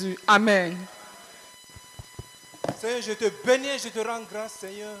Jésus. Amen. Seigneur, je te bénis et je te rends grâce,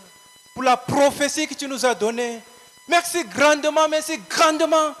 Seigneur, pour la prophétie que tu nous as donnée. Merci grandement,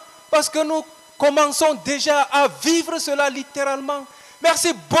 parce que nous commençons déjà à vivre cela littéralement.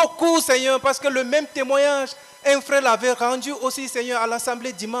 Merci beaucoup, Seigneur, parce que le même témoignage, un frère l'avait rendu aussi, Seigneur, à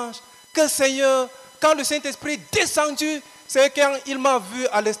l'assemblée dimanche. Que, Seigneur, quand le Saint-Esprit est descendu, Seigneur, quand il m'a vu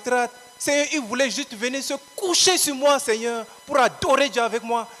à l'estrade, Seigneur, il voulait juste venir se coucher sur moi, Seigneur, pour adorer Dieu avec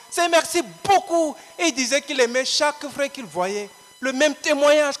moi. Seigneur, merci beaucoup. Et il disait qu'il aimait chaque frère qu'il voyait. Le même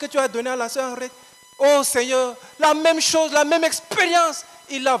témoignage que tu as donné à la sœur Henriette. Oh Seigneur, la même chose, la même expérience,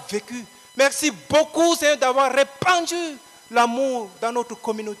 il a vécu. Merci beaucoup, Seigneur, d'avoir répandu l'amour dans notre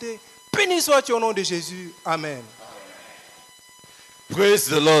communauté. Béni sois-tu au nom de Jésus. Amen. Praise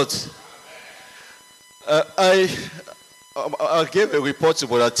the Lord. I gave a report to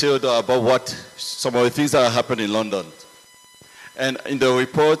Brother Theodore about some of the things that happened in London. And in the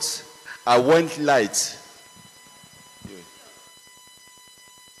report, I went light.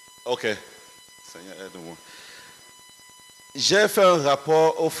 Okay. J'ai fait un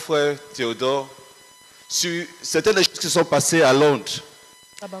rapport au frère Théodore sur certaines choses qui sont passées à Londres.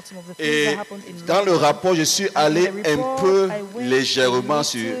 Et dans le rapport, je suis allé un peu légèrement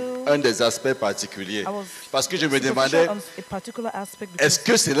sur un des aspects particuliers. Parce que je me demandais, est-ce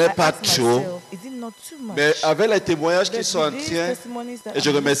que ce n'est pas trop? Mais avec les témoignages qui sont en train, et je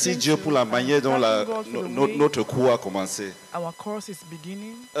remercie Dieu pour la manière dont notre cours a commencé.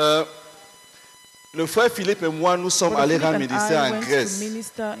 Le frère Philippe et moi, nous sommes allés rendre ministère en Grèce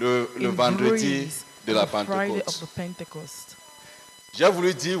le vendredi de la Pentecôte. J'ai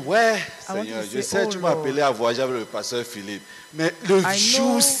voulu dire, ouais, Seigneur, je sais, tu m'as appelé à voyager avec le pasteur Philippe. Mais le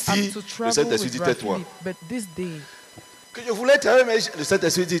jour-ci, le Saint-Esprit dit, tais-toi. Que je voulais travailler, mais le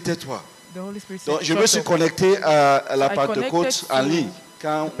Saint-Esprit dit, tais-toi. Donc, je me suis connecté à la Pentecôte en ligne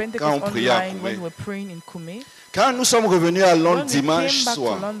quand on priait à Koumé. Quand nous sommes revenus à Londres dimanche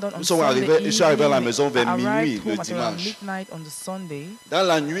soir, je suis arrivé à la maison vers minuit le dimanche. Dans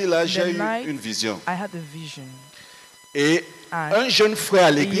la nuit, là, j'ai eu une vision. Et un jeune frère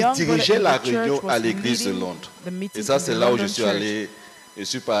à l'église dirigeait la réunion à l'église de Londres. Et ça, c'est là où je suis allé. Je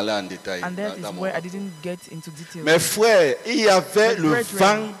suis parlé en détail. Mes frères, il y avait le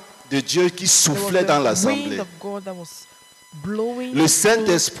vent de Dieu qui soufflait dans l'assemblée. Le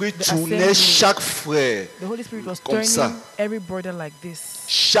Saint-Esprit tournait chaque frère comme ça.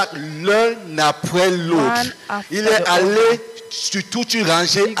 L'un après l'autre. Il est allé sur toute une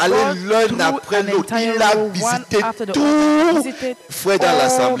rangée, allé l'un après l'autre. Il a visité tous les frères dans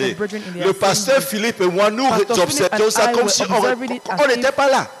l'assemblée. Le pasteur Philippe et moi, nous observions ça comme si on n'était pas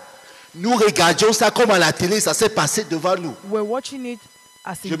là. Nous regardions ça comme à la télé, ça s'est passé devant nous.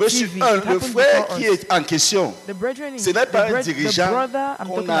 Je me suis le frère qui est en question, ce n'est pas un dirigeant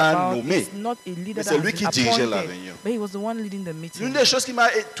qu'on a nommé, mais c'est lui qui dirigeait la réunion. L'une des choses qui m'a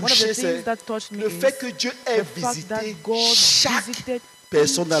touché, c'est le fait que Dieu ait visité chaque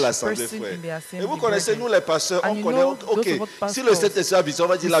personne dans l'assemblée, frère. Et vous connaissez, nous les pasteurs, on connaît, ok, si le Saint-Esprit a visité, on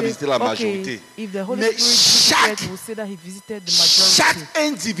va dire qu'il a visité la majorité. Mais chaque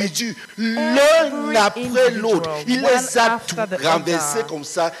individu, l'un après l'autre, il les a tout renversés comme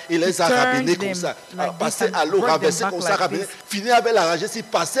ça, il les a ramenés comme ça, passé à l'eau, renversés comme ça, ramenés, fini avec la rangée, c'est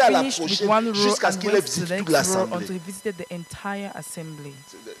passé à la prochaine jusqu'à ce qu'il ait visité toute l'assemblée.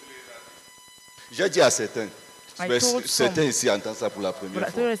 J'ai dit à certains, mais certains ici entendent ça pour la première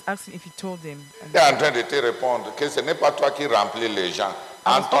fois. Il est en train de te répondre que ce n'est pas toi qui remplis les gens.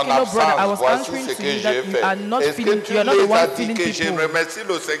 En ton absence, voici ce que j'ai fait. Est-ce que tu les as dit que je remercie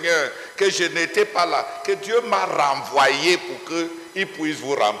le Seigneur, que je n'étais pas là, que Dieu m'a renvoyé pour qu'il puisse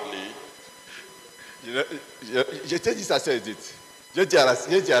vous remplir? Je t'ai dit ça, c'est dit. J'ai dit à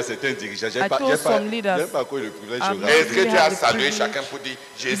certains dirigeants, je n'ai pas encore le privilège de Est-ce que tu as salué chacun pour dire,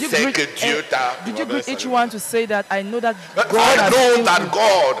 je sais que Dieu t'a... Did you greet each one to say that I know that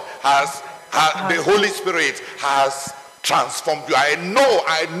God has the Holy Spirit has transformed you. I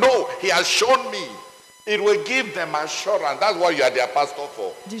know, He has shown me. It will give them assurance. That's what you are their pastor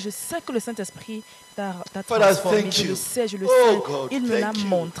for. Je sais que le Saint-Esprit t'a transformé. Je le sais. God, il me l'a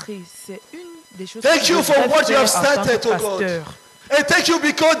montré. C'est une des choses. Thank you for what you have started, oh God. And thank you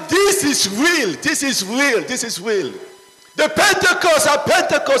because this is real. This is real. This is real. The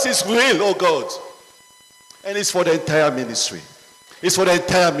Pentecost is real, oh God. And it's for the entire ministry. It's for the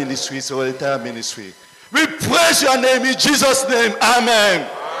entire ministry. It's for the entire ministry. We praise your name in Jesus' name. Amen.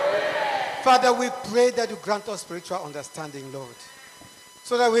 Father, we pray that you grant us spiritual understanding, Lord.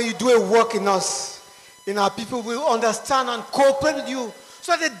 So that when you do a work in us, in our people, we will understand and cooperate with you.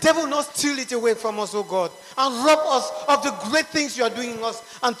 So that the devil will not steal it away from us, oh God. And rob us of the great things you are doing in us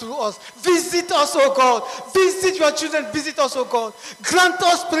and through us. Visit us, oh God. Visit your children. Visit us, oh God. Grant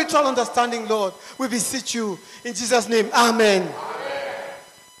us spiritual understanding, Lord. We beseech you. In Jesus' name, amen.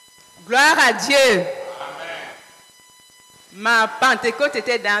 Gloire à Dieu. Ma Pentecôte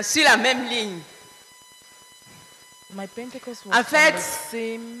était sur la même ligne. My Pentecost was en fait, on the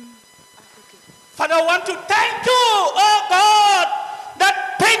same. Father, I want to thank you, oh God,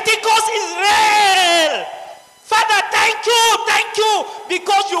 that Pentecost is real. Father, thank you,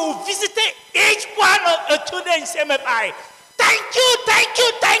 because you visited each one of the children in CMFI. Thank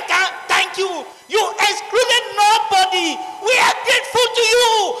you. You excluded nobody. We are grateful to you.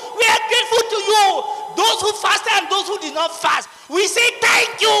 Those who fasted and those who did not fast. We say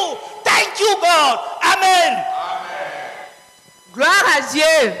thank you, God. Amen. Gloire à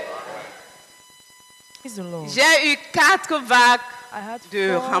Dieu. J'ai eu 4 vagues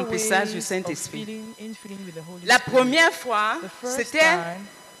de remplissage du Saint-Esprit. La première fois, c'était...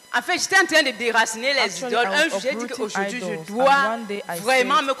 En fait, j'étais en train de déraciner les idoles. Un jour, j'ai dit qu'aujourd'hui, je dois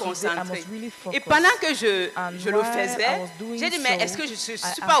vraiment me concentrer. Et pendant que je le faisais, j'ai dit, mais est-ce que je ne suis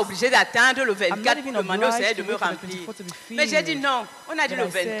pas obligée d'attendre le 24 pour demander au Seigneur de me remplir? Mais j'ai dit non, on a dit le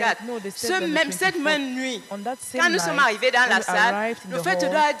 24. Cette même nuit, quand nous sommes arrivés dans la salle, le fait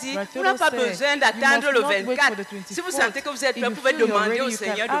a dit, vous n'avez pas besoin d'attendre le 24. Si vous sentez que vous êtes prêt, vous pouvez demander au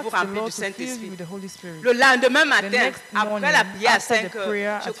Seigneur de vous remplir du Saint-Esprit. Le lendemain matin, après la prière à 5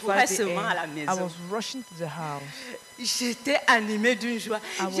 heures, je courais seulement à la maison. J'étais animée d'une joie.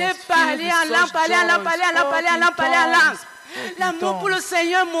 J'ai parlé en langue. L'amour pour le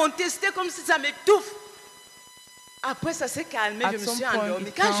Seigneur montait, c'était comme si ça m'étouffe. Après, ça s'est calmé, je me suis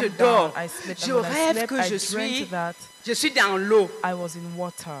endormie. Quand je dors, je rêve que je suis dans l'eau.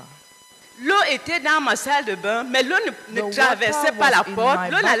 L'eau était dans ma salle de bain, mais l'eau ne traversait pas la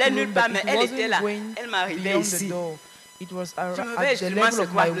porte. L'eau n'allait nulle part, mais elle était là. Elle m'arrivait ici. Je me vais, je demande c'est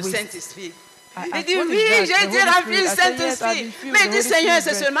quoi le Saint-Esprit. Il dit oui, j'ai dit remplir le Saint-Esprit. Mais il dit Seigneur,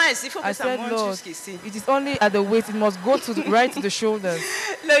 c'est seulement ici, il faut que ça monte jusqu'ici. It is only at the waist, it must go to right to the shoulders.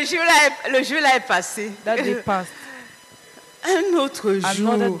 Le jour là est passé. That day passed. Un autre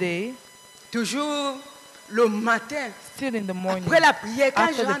jour, another day, toujours le matin, still in the morning, après la prière, quand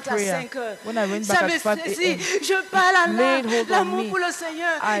after je rentre the prayer, à 5 heures, when I went ça back me at 5 saisit. a.m., Je parle à l'amour me. pour le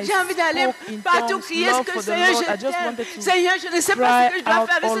Seigneur. I J'ai envie d'aller spoke partout in crier tongues, ce que love for the Seigneur, Lord. je I just wanted t'aime. to Seigneur, je ne sais pas ce que je dois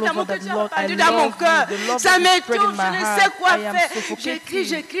faire avec cet amour que tu as répandu dans mon cœur. Ça m'étouffe, je ne sais quoi faire.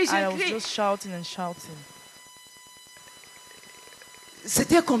 J'écris. I was just shouting and shouting.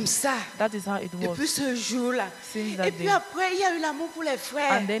 C'était comme ça. That is how it was. Depuis ce jour-là. Et puis day. après, il y a eu l'amour pour les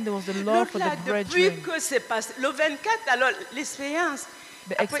frères. And then there was the love for the Depuis brethren. que c'est passé, le 24, alors l'expérience.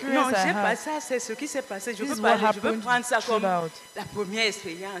 Après, non, j'ai pas ça, c'est ce qui s'est passé. Je veux prendre ça comme la première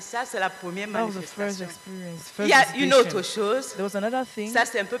expérience. Ça, c'est la première manifestation. Il y a une autre chose. There was another thing. Ça,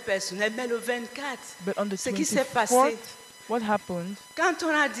 c'est un peu personnel, mais le 24, But on the ce qui s'est 24th, passé. what happened? Quand on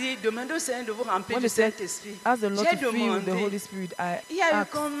a dit, demandez au Seigneur de vous remplir du Saint-Esprit, ask the Lord j'ai to fill you with the demandé. Holy Spirit. Il y a eu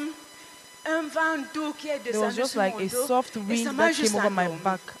asked. comme un vent doux qui est There was descendu just sur like mon a dos, soft et wind ça m'a that juste came over my endormi.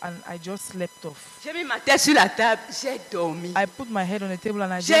 back, and I just slept off. J'ai mis ma tête sur la table, j'ai dormi. I put my head on the table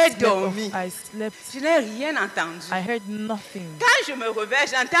and I J'ai just slept dormi. off. I slept. Je n'ai rien entendu. I heard nothing. Quand je me réveille,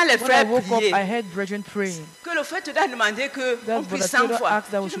 j'entends les When I frères woke up, prier. I heard brethren praying. Que le frère te doit demander qu'on prie Brother 100 Todo fois. asked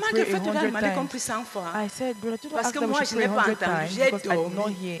that we Je should demande que pray le frère te doit 100 demander qu'on times. prie 100 fois. I said, Brother Todo Parce asked que that we moi, should je pray n'ai pas 100 entendu. times J'ai because I did not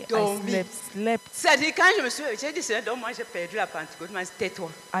dormi. hear. Dormi. I slept. C'est-à-dire, quand je me suis... J'ai dit, Seigneur, donc moi, j'ai perdu la Pentecôte. Je m'ai dit, tais-toi.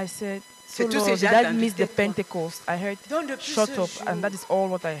 I said, C'est so tout ce que Lord, j'ai did I entendu, miss the tais-toi. Pentecost? I heard, Donc, depuis shut ce up, jour, and that is all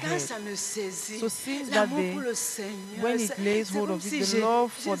what I quand heard. ça me saisit, So since that l'amour day, pour le Seigneur, when it lays c'est hold comme of si it, the love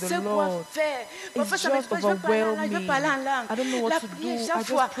for the je sais quoi Lord, faire. Parfois, it's ça me just fait, je veux parler en langue, je veux overwhelming. parler en langue. I don't know what La to prière, do. chaque I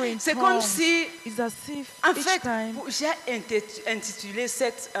fois, just pray in c'est comme tongues. si, It's as if en each fait, time, j'ai intitulé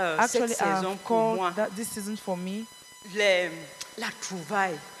cette actually saison I've pour moi, called this season for me, la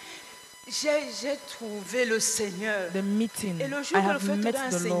trouvaille. J'ai trouvé le Seigneur. the meeting. Et le jour I que le have frère met Todo a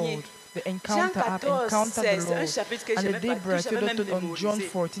the enseigné, Lord. The encounter, I have 14, encountered the c'est un Lord. chapitre que And the j'aimais day pas, Brother que j'avais Todo même taught on John mémorisé.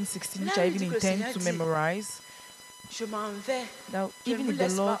 14:16, which Là, I il dit even que le intend Seigneur to dit, memorize. je m'en vais. Now, Je ne even vous if the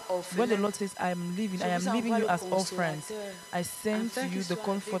laisse Lord, pas orphelin. when the Lord says, I am leaving, Je I am vous leaving envoie you le as orphans. consolateur, I send to afin you qu'il the soit avec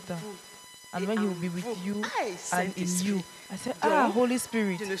comforter. vous And et when he en will be with vous. you Aïe, and in Saint-Esprit. you. I said, Donc, Holy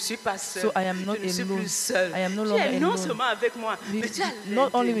Spirit. Je ne suis pas seule. So I am not je ne suis alone. plus seule. I am no Tu longer es non alone. seulement avec moi, mais tu es à Not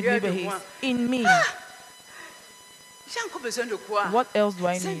only with me, l'intérieur but de He's moi. in me. J'ai encore besoin de quoi? What else do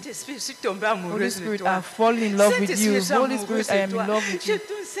I need? Saint-Esprit, je suis tombée Holy amoureuse de Spirit, toi. I've fallen in love with Saint-Esprit, you. je suis Holy amoureuse Spirit, de I am toi. in love with Je you.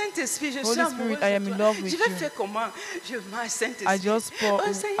 tourne, Saint-Esprit, je suis Holy amoureuse Spirit, I am de in toi. love with Je vais you. faire comment? Je marche, Saint-Esprit. I just Oh,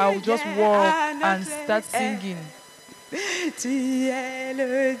 Seigneur, I'll just viens walk à and notre start aide. singing. Tu es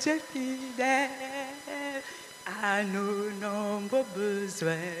le Dieu fidèle à nos nombreux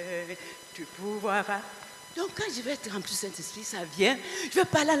besoins. Tu pourvoiras. Donc, quand je vais être rempli du Saint-Esprit, ça vient. Je vais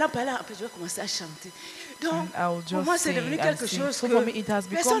parler là, après je vais commencer à chanter. Donc, pour moi, c'est devenu quelque chose So que for me, it has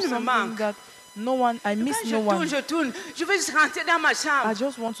become personne ne me something manque. that no one, I miss Quand no one. je tourne, je vais juste rentrer dans ma chambre. I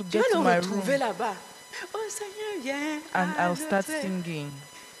just want to Je get vais to le my retrouver room là-bas. Oh Seigneur, viens. and à I'll start notre aide. singing.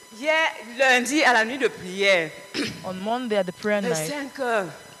 Hier, lundi, à la nuit de prière, On Monday at the prayer vers night, 5 heures,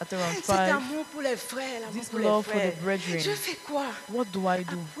 at around cet 5, amour pour les frères, l'amour this pour love les for frères. the brethren. Je fais quoi? What do I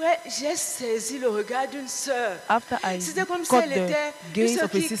do? Après, j'ai saisi le regard d'une sœur. After I C'était comme si caught elle the était gaze une sœur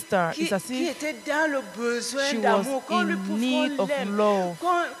of a sister, it's as qui if était dans le besoin she was d'amour. Quand le in need of l'aime, love,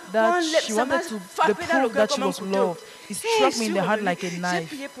 quand that she ça m'a wanted to frappé dans le prove cœur that she comme un was couteau. loved. It Et struck je me in suis the heart revenue, like a j'ai knife.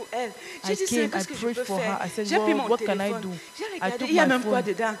 prié pour elle. I J'ai dit, came, qu'est-ce I que je prayed peux for her. faire? I said, J'ai pris Lord, mon what can I téléphone. do? J'ai I regardé, took il y a my même quoi phone.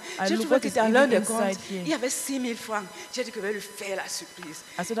 dedans? I J'ai looked trouvé what que is dans l'un des even comptes, inside here. il y avait 6 000 francs. J'ai dit que je vais lui faire la surprise.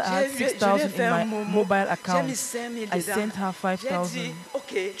 I said that I had Je lui ai 6,000 fait in un my momo. mobile J'ai account. mis 5 000 I dedans. sent her J'ai 5,000 dit,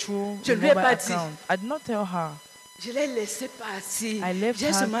 OK. through Je the lui ai mobile pas dit. account. I did not tell her. Je l'ai laissé partir. I left J'ai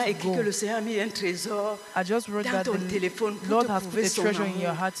her seulement to écrit go. que le Seigneur a mis un trésor I just wrote dans that ton the téléphone pour Lord te has prouver put a son treasure in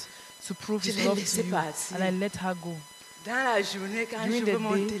your amour. heart to prove Je His l'ai love to laissé you, partir. and I let her go. Dans la journée, quand During j'ouvre the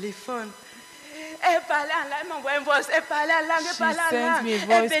mon day, téléphone, elle parlait en langue, elle m'envoie une voix, elle parlait en langue, elle She parlait en sent langue, me a elle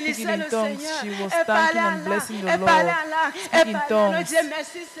voice bénissait speaking le in tongues. Seigneur, She was elle parlait thanking en and langue, blessing the elle parlait Lord, en langue, elle speaking parlait en langue. tongues, Dieu,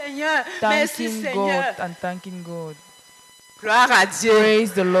 merci Seigneur, merci thanking God Seigneur. and thanking God. Gloire à Dieu.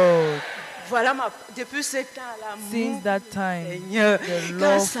 Praise the Lord. Voilà, depuis ce temps, l'amour Since that time, Seigneur, the quand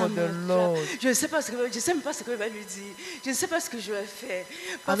love ça for me the frappe, Lord. je ne sais pas ce que je sais même pas ce que je vais lui dire. Je ne sais pas ce que je vais faire.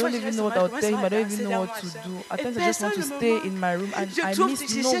 I Parfois, don't je even know what reste I'll tell him. I don't even know what to do. At times I just want to stay in my room and I miss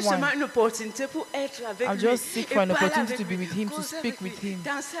je no cherche one. seulement une opportunité pour être avec I'll lui. just seek et for an parler opportunity avec to be lui, with him, to causer speak avec with lui, him,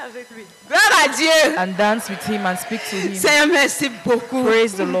 danser avec lui. Gloire à Dieu. and dance with him and speak to him. Seigneur, merci beaucoup.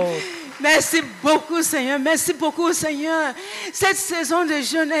 Praise the Lord. Merci beaucoup, Seigneur. Merci beaucoup, Seigneur. Cette saison de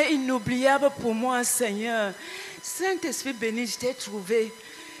jeûne est inoubliable pour moi, Seigneur. Saint-Esprit béni, je t'ai trouvé.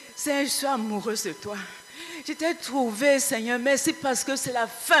 Seigneur, je suis amoureuse de toi. Je t'ai trouvé, Seigneur. Merci parce que c'est la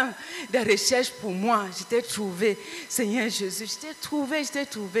fin des recherches pour moi. Je t'ai trouvé, Seigneur Jésus. Je t'ai trouvé, je t'ai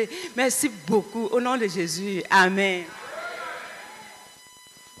trouvé. Merci beaucoup. Au nom de Jésus. Amen.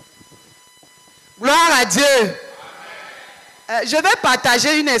 Gloire à Dieu. Je vais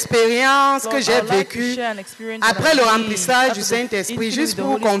partager une expérience que j'ai vécue après le remplissage du Saint-Esprit, juste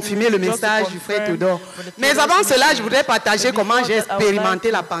pour confirmer le message du frère Théodore. Mais avant cela, je voudrais partager comment j'ai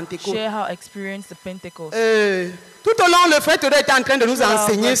expérimenté la Pentecôte. Tout au long, le frère Théodore était en train de nous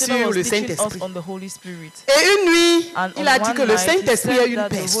enseigner sur le Saint-Esprit. Et une nuit, il a dit que le Saint-Esprit est une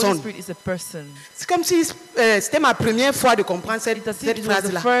personne. C'est comme si c'était ma première fois de comprendre cette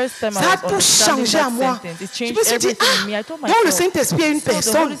phrase-là. Ça a tout changé à moi. Je me suis dit, donc le Saint-Esprit est une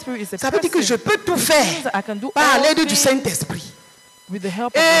personne. Ça veut dire que je peux tout faire par l'aide du Saint-Esprit.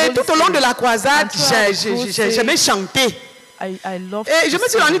 Et tout au long de la croisade, j'aimais chanter. Et je me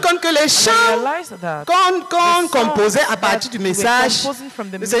suis rendu compte que les chants qu'on composait à partir du message,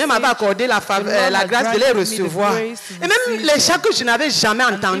 le Seigneur m'avait accordé la grâce de les recevoir. Et même les chants que je n'avais jamais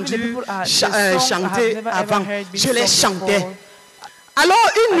entendus chanter avant, je les chantais.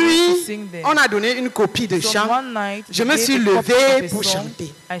 Alors une nuit, on a donné une copie de chant. Je me suis levée pour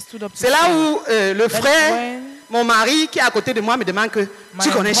chanter. C'est là où le frère, mon mari qui est à côté de moi, me demande que tu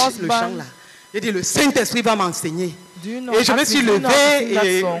connais le chant là. J'ai dit, le Saint-Esprit va m'enseigner. Et je me suis levée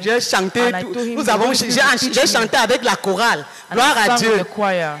et j'ai chanté. J'ai chanté avec la chorale. Gloire à Dieu.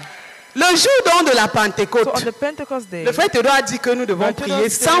 Le jour donc de la Pentecôte, le frère Théodore a dit que nous devons prier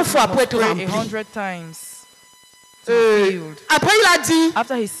 100 fois pour être remplis. Après, il a dit,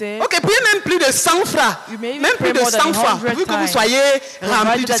 ok, priez même plus de 100 fois. Même plus de 100 fois, pour que vous soyez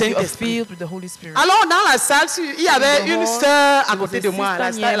remplis du Saint-Esprit. Alors, dans la salle, il y avait une sœur à côté de moi.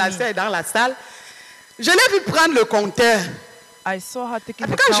 La sœur est dans la salle. Je l'ai vu prendre le compteur. Après,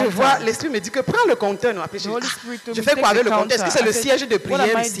 quand je vois, l'Esprit me dit que prends le compteur. Non, après, je fais quoi avec le compteur? Est-ce que c'est le siège de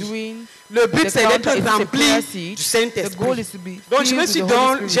prière ici? Le but, c'est d'être rempli du Saint-Esprit.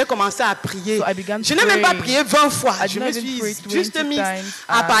 Donc, j'ai commencé à prier. Je n'ai même pas prié 20 fois. Je me suis juste mise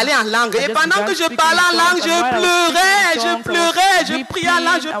à parler en langue. Et pendant que je parlais en langue, je pleurais, je priais en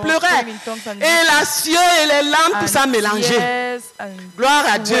langue, je pleurais. Et la sueur et les larmes, tout ça mélangé. Gloire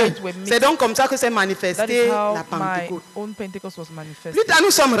à Dieu. C'est donc comme ça que s'est manifesté la Pentecôte. Plus tard,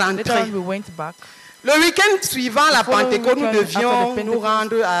 nous sommes rentrés. Le week-end suivant la Pentecôte, nous devions nous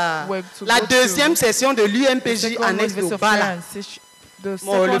rendre à la deuxième session de l'UMPJ annexe de Bala.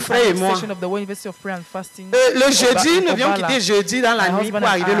 Le frère et moi. Le jeudi, nous devions quitter jeudi dans la nuit pour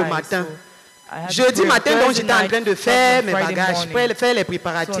arriver le matin. Jeudi matin, donc j'étais en train de faire mes bagages, faire les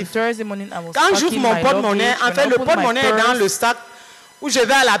préparatifs. Quand j'ouvre mon porte-monnaie, en fait, le porte-monnaie est dans le sac où je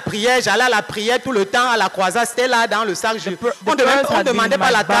vais à la prière, j'allais à la prière tout le temps, à la croisade, c'était là dans le sac. On ne demandait pas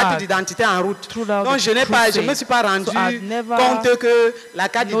la carte d'identité en route. Donc je ne me suis pas rendu compte que la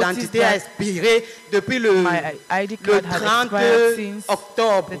carte d'identité a expiré depuis le 30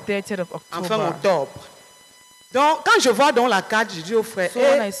 octobre, enfin octobre. Donc, quand je vois dans la carte, je dis au frère, So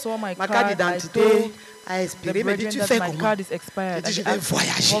when I saw my ma card, carte I d'identité told a expiré. the Il me dit, brethren tu that fais my comment? card is expired. Je dis, je And vais they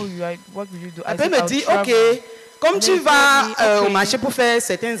asked me, voyager. what will you do? I Après, il said, me dit, I'll ok, travel. comme And tu then he vas told me, au okay, marché pour faire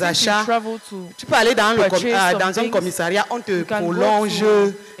certains since achats, you travel to tu peux aller dans, purchase dans un some commissariat, on te you can go prolonge to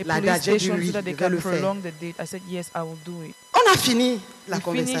a la police date. J'ai dit station oui, so that je they vais can le faire. prolong the date. I said, yes, I will do it. On a fini la We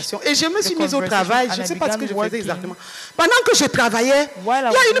conversation. finished Et je me suis the mise au conversation travail. and Je ne sais sais pas ce que je began faisais working. exactement. Pendant que je travaillais, il y While I a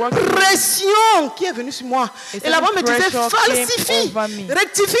was une working, pression qui est venue sur moi. a Et là-bas, on me disait, certain pressure falsifie, came over me.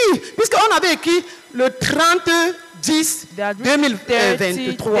 rectifie. Puisqu'on avait écrit le 30-10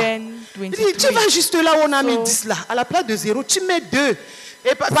 2023. Il dit, tu vas juste là où on a mis 10 là. À la place de 0, tu mets 2.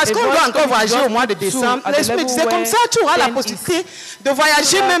 Et parce qu'on doit encore voyager au mois de décembre, l'Esprit me disait comme ça, tu auras la possibilité de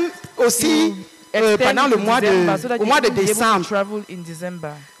voyager même aussi pendant le mois au mois de décembre.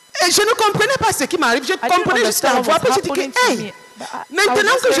 Et je ne comprenais pas ce qui m'arrive. Je comprenais juste la voix. Après, je dis que, hey,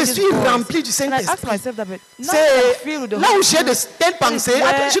 maintenant que je suis rempli du Saint-Esprit, c'est là où j'ai de telles pensées.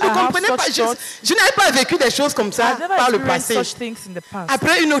 Après, je ne comprenais pas. Je n'avais pas vécu des choses comme ça par le passé.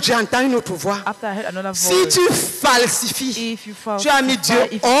 Après, j'entends une autre voix. Si tu falsifies, tu as mis Dieu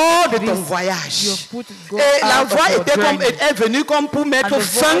hors de ton voyage. Et la voix est venue comme pour mettre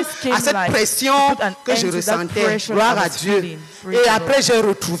fin à cette pression que je ressentais. Gloire à Dieu. Et après, j'ai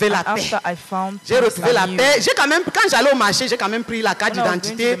retrouvé la paix. J'ai retrouvé la paix. J'ai quand même, quand j'allais au marché, j'ai quand même pris la carte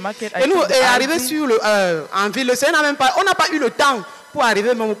d'identité. Et nous, arrivé sur en ville, le Seigneur n'a même pas, on n'a pas eu le temps pour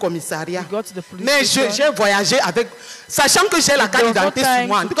arriver même au commissariat. Mais j'ai voyagé avec, sachant que j'ai la carte d'identité sur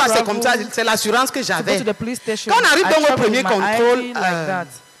moi. En tout cas, c'est comme ça, c'est l'assurance que j'avais. Quand on arrive dans le premier contrôle,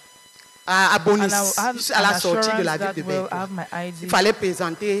 à Bonis, à la sortie de la ville de Berkeley, il fallait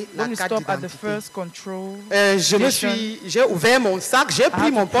présenter la carte d'identité. J'ai ouvert mon sac, j'ai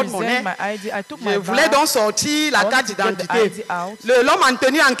pris mon porte-monnaie. Je voulais donc sortir la carte d'identité. L'homme en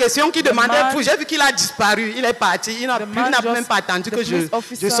tenue en question qui demandait, j'ai vu qu'il a disparu, il est parti, il n'a même pas attendu que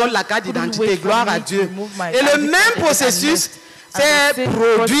je sorte la carte d'identité. Gloire à Dieu. Et le même processus s'est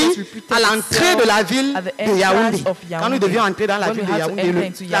produit à l'entrée de la ville de Yaoundé. Quand nous devions entrer dans la ville de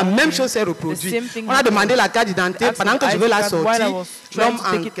Yaoundé, la même chose s'est reproduite. On a demandé la carte d'identité. Pendant que je veux la sortir, l'homme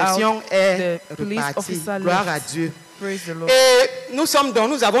en question est reparti. Gloire à Dieu. Et nous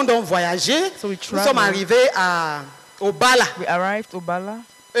avons donc voyagé. Nous sommes arrivés au Bala.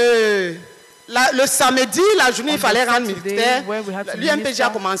 Le samedi, la journée, il fallait rendre militaire. L'UMPG a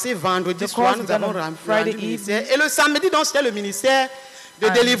commencé vendredi soir, nous avons rendu ministère. Et le samedi, donc, c'était le ministère de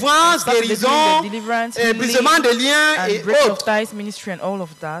délivrance, guérison, brisement de liens et autres.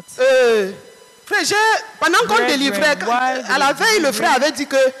 Frère, pendant qu'on délivrait, à la veille, le frère avait dit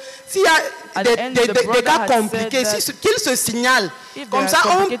que s'il y a des cas compliqués, qu'il se signale. Comme ça,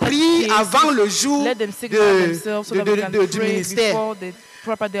 on prie avant le jour du ministère.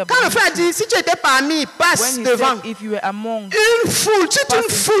 Quand le frère dit, si tu étais parmi, passe devant. Une foule, toute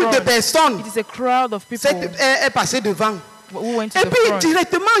une foule de personnes est passée devant. Et puis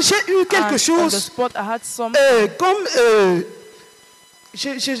directement, j'ai eu quelque chose comme... je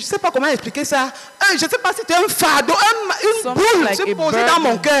ne sais pas comment expliquer ça. Je ne sais pas si c'était un fardeau, une boule se posait dans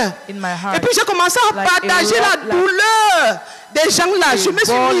mon cœur. Et puis j'ai commencé à partager la douleur des gens là. Je me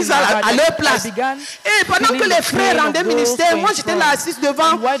suis mise à leur place. Et pendant que les frères rendaient ministère, moi j'étais là assise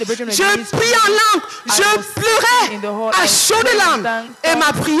devant. Je priais en langue, je pleurais à chaudes larmes. Et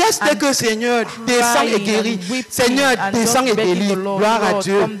ma prière c'était que Seigneur descend et guérit. Seigneur descend et délivre. Gloire à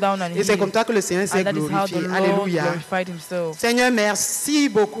Dieu. Et c'est comme ça que le Seigneur s'est glorifié. Alléluia. Seigneur, merci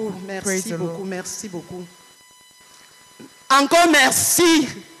beaucoup. Merci beaucoup. Merci beaucoup. Encore merci.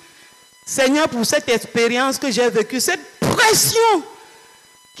 Seigneur, pour cette expérience que j'ai vécue, cette pression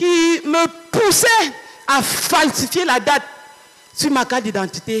qui me poussait à falsifier la date sur ma carte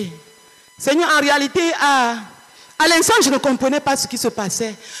d'identité. Seigneur, en réalité, à l'instant, je ne comprenais pas ce qui se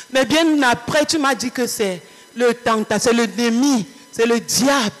passait. Mais bien après, tu m'as dit que c'est le tentateur, c'est l'ennemi, c'est le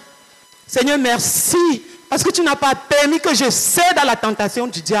diable. Seigneur, merci, parce que tu n'as pas permis que je cède à la tentation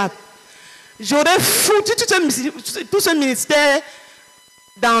du diable. J'aurais foutu tout ce ministère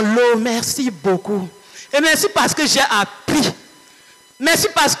dans l'eau. Merci beaucoup. Et merci parce que j'ai appris. Merci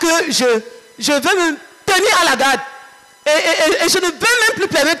parce que je veux me tenir à la garde. Et je ne veux même plus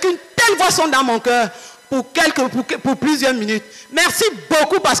permettre qu'une telle voix sonne dans mon cœur pour plusieurs minutes. Merci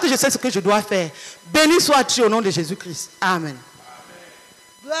beaucoup parce que je sais ce que je dois faire. Béni sois-tu au nom de Jésus-Christ. Amen.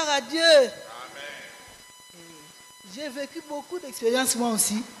 Gloire à Dieu. Amen. J'ai vécu beaucoup d'expériences moi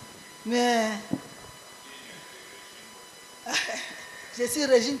aussi. Mais je suis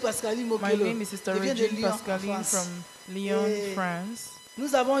Régine Pascaline Mokelo. My name is Sister Régine Pascaline from Lyon, France.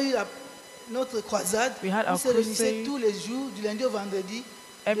 Nous avons eu notre croisade. On s'est réunissait tous les jours, du lundi au vendredi,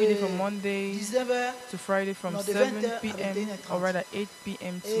 Every day from Monday 19h to Friday from de 7 20h à p.m. 21h30. or rather 8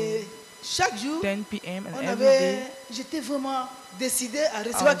 p.m. Et to chaque jour, 10 p.m. and on every day j'étais vraiment décidé à I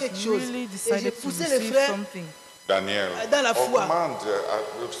recevoir was quelque chose. really Et j'ai decided to poussé les receive frères something. Daniel, dans la foi. augmente,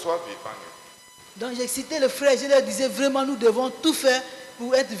 sois vivant. Donc j'ai cité les frères, je leur disais vraiment nous devons tout faire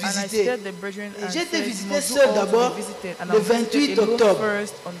pour être visités. Et j'ai été visité seul d'abord le 28 octobre.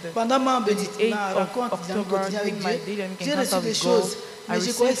 Pendant ma rencontre dans le quotidien avec Dieu, j'ai reçu des choses. Mais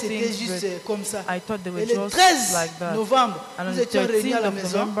je croyais que c'était juste comme ça. Et le 13 novembre, nous étions réunis à la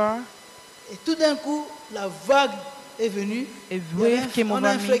maison. Et tout d'un coup, la vague est venue. On a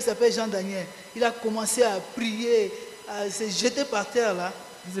un frère qui s'appelle Jean-Daniel. Il a commencé à prier, à se jeter par terre là.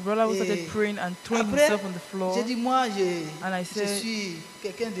 The brother who started praying and throwing himself on the floor. J'ai dit, moi, je suis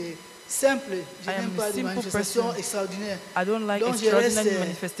quelqu'un de simple. Je n'aime pas de manifestations extraordinaires. I don't like Donc, extraordinary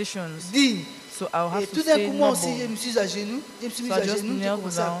manifestations. Digne. So I'll have et to tout d'un stay coup, moi noble. aussi, je me suis à genoux. Je me suis mis So à I just genoux. J'ai knelt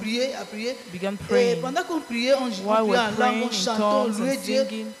commencé down, à prier, à prier. began Et praying. pendant qu'on priait, on priait en langue, on chantait, on louait Dieu.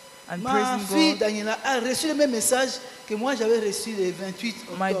 Ma fille Daniela a reçu le même message que moi j'avais reçu le 28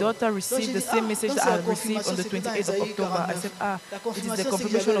 octobre. My daughter received the same message that I had received on the 28th of October. I said, it is the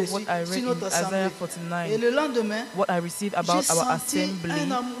confirmation of what I read in Isaiah 49. Et le lendemain, what I received about our assembly.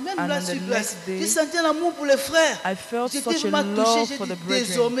 And on the next day, j'ai senti un amour pour les frères. I felt such a touché, love for the brethren.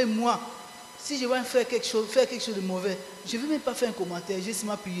 Désormais, moi, si je vais faire quelque chose de mauvais, je ne vais même pas faire un commentaire, j'ai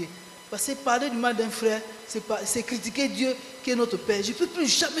seulement prié. Parce que parler du mal d'un frère, c'est critiquer Dieu qui est notre Père. Je ne peux plus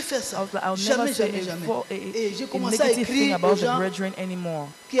jamais faire ça. Jamais. Et j'ai commencé à écrire aux gens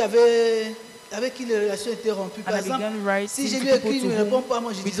avec qui les relations étaient rompues. Par exemple, si j'ai lui écrit, il ne me répond pas,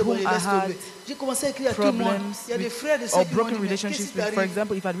 moi je disais, bon, je laisse tomber. J'ai commencé à écrire à tout le monde. Il y a des frères de ceux qui m'ont dit, mais qu'est-ce qui t'arrive? For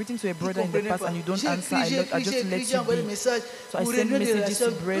example, if I'd written to a brother in the past and you don't answer, I just let you be. So I send messages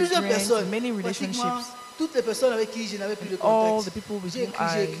to brethren, to many relationships. Toutes les personnes avec qui je n'avais plus de all the contact. people with J'ai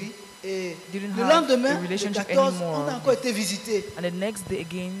whom écrit. Et didn't le have lendemain, a relationship le 14, anymore. on a encore été visité. And the next day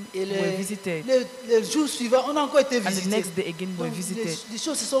again, Et we were visited. le jour suivant, on a encore été And the visité. next day again, we were visited. Les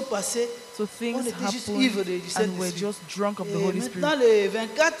choses se sont passées. So things On était juste happened, ivres du and Saint-Esprit. we're just drunk of the Et Holy Spirit. maintenant, le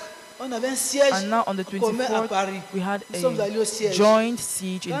 24, on avait un siège And now on the commun à 24th, Paris. we had Nous sommes allés au siège. a joint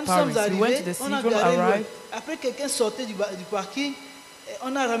siege in Quand nous Paris. sommes We went arrivés, to the on a siege, when we garé loin. arrived. Après, quelqu'un sortait du parking.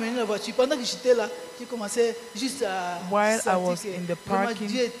 On a ramené la voiture. Pendant que j'étais là, j'ai commencé juste à While I sentir was que in the vraiment parking,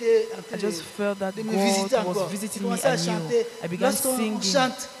 Dieu était en train I just felt that de me visiter God encore. was visiting J'ai me commencé à anew. chanter. I began Lorsqu'on singing.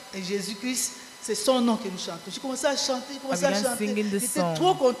 chante et Jésus-Christ, c'est son nom que nous chantons. J'ai commencé à chanter, I began singing this J'étais song.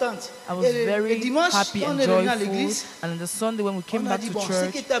 trop contente. I was Et le very dimanche, happy on and est revenu à joyful. l'église. And on the Sunday, when we came On a back dit, to bon, ceux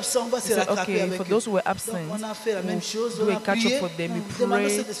church, qui étaient absents, on va we se said, rattraper okay, avec for eux. those who were Donc, absent, on a fait la même chose. do On a a catch prié, up for them. We on demandé au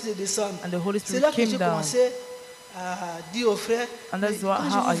prayed, Saint-Esprit de descendre. and the Holy C'est Spirit là que came j'ai down. commencé à dire aux frères, And that's quand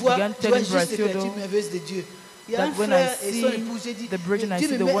je how I vous vois, began je vois telling juste Brother les Theodore créatures merveilleuses de Dieu. Il y a un that when I frère et son see épouse, j'ai dit, the brethren, I Dieu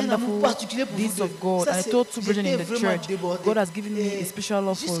see me the met un amour wonderful particulier pour vous deeds deux. of God. Ça, And I c'est- told two brethren in j'étais the vraiment church, débordé. God has given me Et a special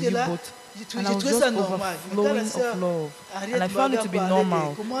love for you jusque-là, both. And I j'ai was trouvé just ça normal. Mais quand la overflowing sœur of love. Ariette And I found it Baga to be parlait de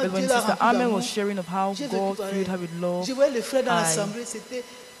normal. comment But when Dieu l'a Sister rempli Amen d'amour, was sharing of how j'ai God vécu filled her with love, je voyais les frères dans I- l'assemblée, c'était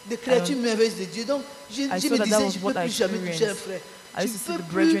des créatures merveilleuses de Dieu. Donc, je I me saw that disais, was je ne what peux I plus jamais toucher un experienced. frère. I Je used to see peux the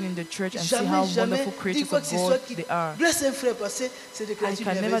plus brethren in the church and see how jamais wonderful dire creatures quoi of que ce soit God qui they are. blesse un frère parce que c'est des I créatures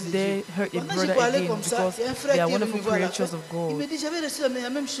can never merveilleuses de dare Dieu. hurt a Pendant que je brother parlais again comme ça, because il y a un they frère are qui est venu wonderful me voir à la creatures fin. of Il God. me dit, j'avais reçu la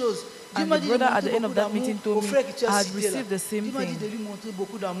même chose. Dieu And m'a the dit de brother at the montrer end of beaucoup that d'amour meeting au told me frère que tu I as had cité là. received the same Dieu m'a dit thing. de lui montrer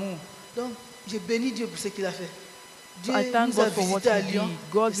beaucoup d'amour. Donc, j'ai béni Dieu pour ce qu'il a fait. So Dieu I thank nous a God for what visités à He Lyon. did.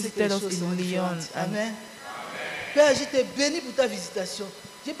 God Je sais que visited les us choses in sont Lyon. différentes. And Amen. Père, je t'ai béni pour ta visitation.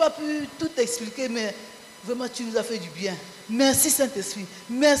 Je n'ai pas pu tout expliquer, mais vraiment, tu nous as fait du bien. Merci, Saint-Esprit.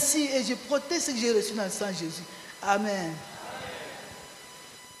 Merci, et je protège ce que j'ai reçu dans le sang de Jésus. Amen.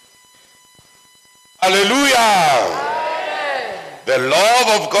 Hallelujah. The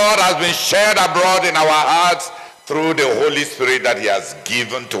love of God has been shared abroad in our hearts through the Holy Spirit that He has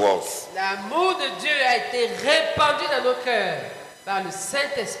given to us. L'amour de Dieu a été répandu dans nos cœurs par le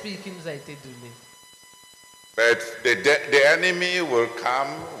Saint-Esprit qui nous a été donné. But the enemy will come,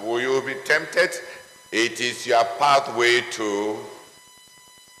 will you be tempted? It is your pathway to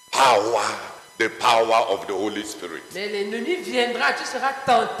power, the power of the Holy Spirit. Mais l'ennemi viendra, tu seras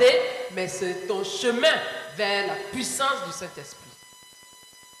tenté, mais c'est ton chemin vers la puissance du Saint-Esprit.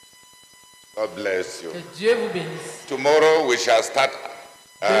 God bless you. Que Dieu vous bénisse. Tomorrow we shall start.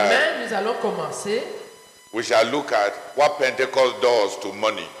 Demain, nous allons commencer. We shall look at what Pentecost does to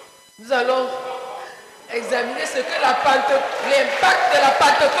money. Nous allons examiner ce que l'impact de la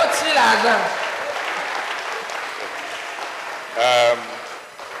Pentecôte sur l'argent.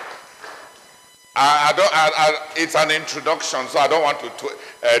 It's an introduction, so I don't want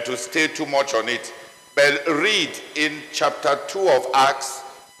to stay too much on it. But read in chapter 2 of Acts,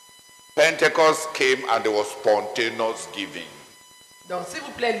 Pentecost came and there was spontaneous giving. Donc, s'il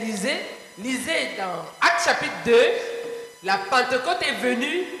vous plaît, lisez dans Actes chapitre 2, la Pentecôte est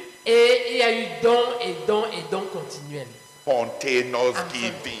venue et il y a eu don et don et don continuel. Spontaneous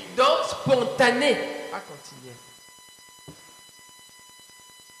giving. Don spontané, pas continuel.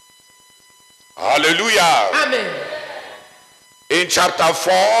 Hallelujah. Amen. In chapter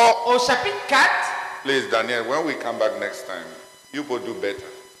 4, au chapitre 4, please Daniel, when we come back next time, you will do better.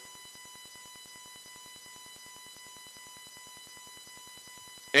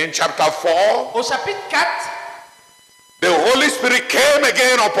 In chapter 4, au chapitre 4, the Holy Spirit came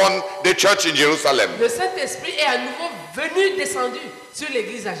again upon the church in Jerusalem. Le Saint-Esprit est à nouveau venu, descendu sur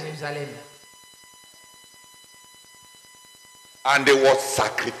l'église à Jérusalem. And there was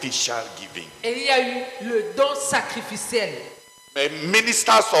sacrificial giving. Et il y a eu le don sacrificiel.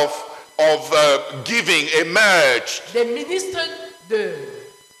 Ministers of giving emerged. Des ministres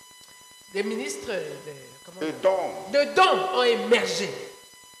de dons ont émergé.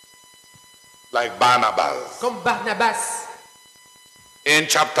 Like Barnabas. Comme Barnabas. In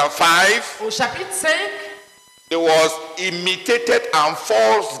chapter 5, au chapitre 5, there was imitated and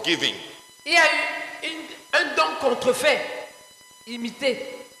false giving. Il y a eu un don contrefait,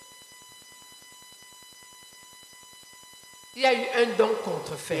 imité. Il y a eu un don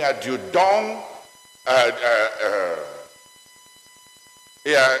contrefait. Il y a du don.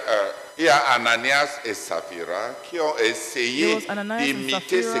 Il y a Ananias et Saphira qui ont essayé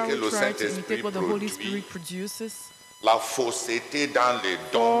d'imiter ce que le Saint-Esprit produit. La fausseté dans les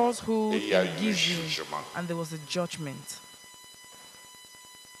dons. Et il y a eu un jugement. And there was a judgment.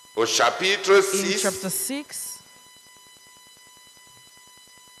 Au chapitre 6, in chapter 6,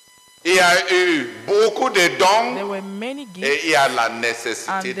 il y a eu beaucoup de dons. there were many gifts, et il y a la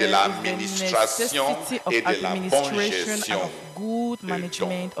nécessité de l'administration et de la bonne gestion. Good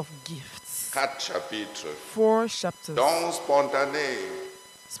management of gifts. 4 chapitres. 4 chapters. Dons spontanés.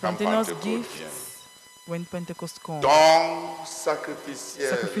 Spontaneous gifts when Pentecost comes. Dons sacrificiels.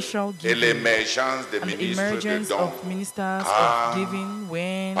 Sacrificial et giving. l'émergence des ministres de dons. Of ministers of giving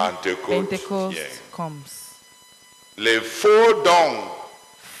when Pentecost comes. Les faux dons.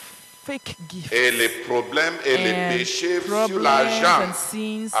 Fake gifts. Et les problèmes et les péchés sur l'argent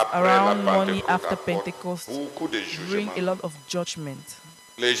around money after Pentecost bring a lot of judgment.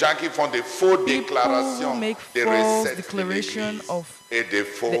 Les gens qui font des fausses déclarations des recettes et des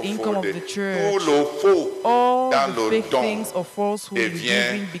faux the income of the church, tout le faux dans le don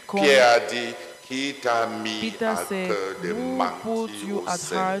devient, Pierre a dit, qui t'a mis à cœur de mentir au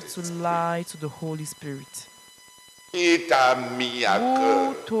Saint-Esprit? To the Holy Spirit. Qui t'a mis à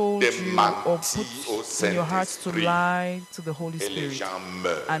cœur de mentir au in your heart to Saint-Esprit? lie to the Holy Et les Spirit, gens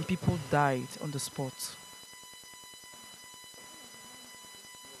meurent. and people died on the spot.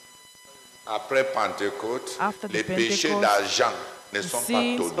 Après Pentecôte, After les the péchés Pentecost, d'argent ne the sont pas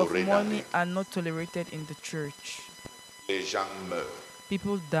sins of tolérés dans money l'Église. are not tolerated in the church. Les gens meurent.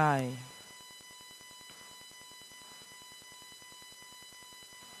 People die.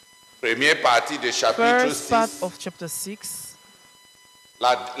 Première partie du chapitre First part 6, of chapter 6,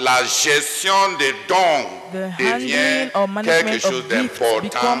 la gestion des dons the devient handling or quelque management chose of gifts d'important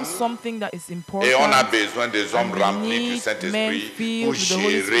becomes something that is important. et on a besoin des hommes and we remplis du need men Saint-Esprit filled pour with the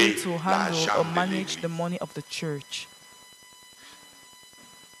Holy gérer Spirit to handle l'argent or de manage l'Église. the money of the church.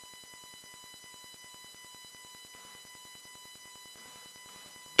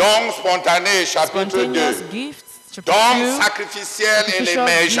 Dons spontanés, chapitre 2. Spontaneous gifts, chapter Dons 2. sacrificiels et Sacrificial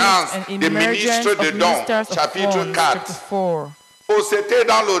l'émergence gifts and des emergence ministres de of dons, ministers of chapitre funds, 4. chapter 4. Fausseté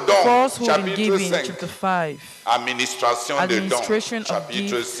dans le don, Falsehood in chapitre giving, 5. chapter 5. Administration de dons, Administration of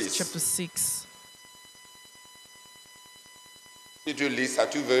chapitre gifts, 6. chapter 6. Si tu lis ça,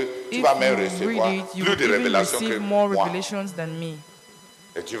 tu If vas même you recevoir read it, you plus will de even révélations que receive more moi. revelations than me.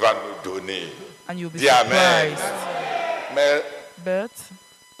 Et tu vas nous donner. And you'll be Dis Amen. surprised. Mais But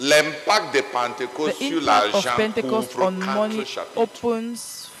l'impact de the Pentecôte sur impact of l'argent Pentecost couvre on 4 money chapitres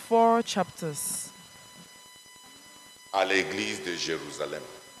opens 4 chapters à l'église de Jérusalem.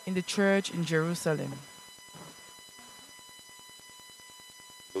 in the church in Jerusalem.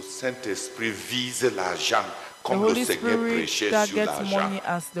 Le Saint-Esprit vise l'argent The comme le Holy Seigneur Spirit prêchait sur targets l'argent. money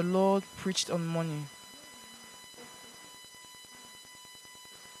as the Lord preached on money.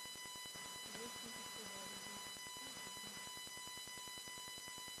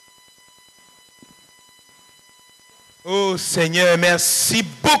 Oh Seigneur, merci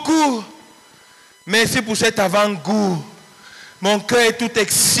beaucoup. Merci pour cet avant-goût. Mon cœur est tout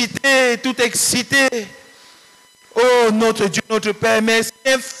excité, tout excité. Oh notre Dieu, notre Père, merci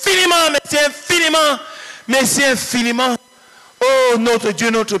infiniment, merci infiniment, merci infiniment. Oh, notre Dieu,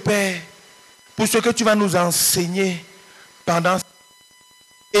 notre Père, pour ce que tu vas nous enseigner pendant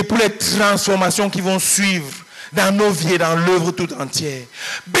et pour les transformations qui vont suivre dans nos vies et dans l'œuvre tout entière.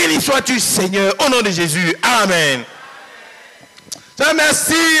 Béni sois-tu, Seigneur, au nom de Jésus. Amen.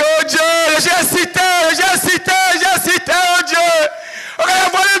 Merci, oh Dieu. J'ai cité, oh Dieu. Regardez,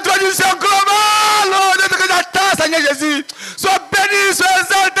 voilà une traduction globale, oh Dieu, que j'attends, Seigneur Jésus. Sois béni, sois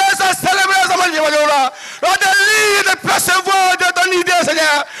exalté, sois célébré, sois magnifié. Lors de lire, de percevoir de ton idée,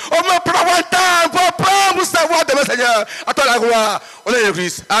 Seigneur. On me prend le temps pour prendre, pour savoir demain, Seigneur. À toi la gloire. Au nom de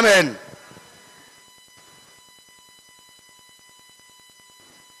Christ. Amen.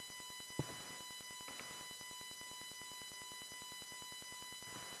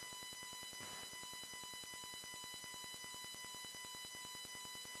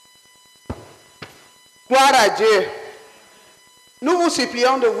 Gloire à Dieu. Nous vous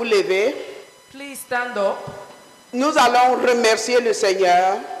supplions de vous lever. Please stand up. Nous allons remercier le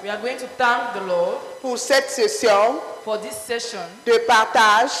Seigneur. We are going to thank the Lord pour cette session for this session de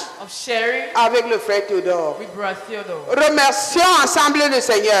partage of sharing avec le frère Théodore. with Brother Theodore. Remercions ensemble le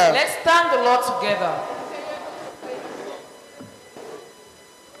Seigneur. Let's thank the Lord together.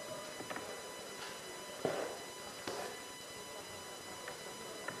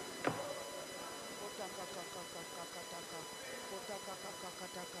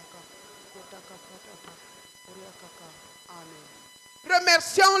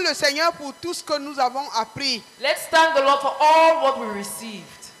 Remercions le Seigneur pour tout ce que nous avons appris. Let's thank the Lord for all what we received.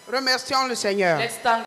 Remercions le Seigneur. Let's thank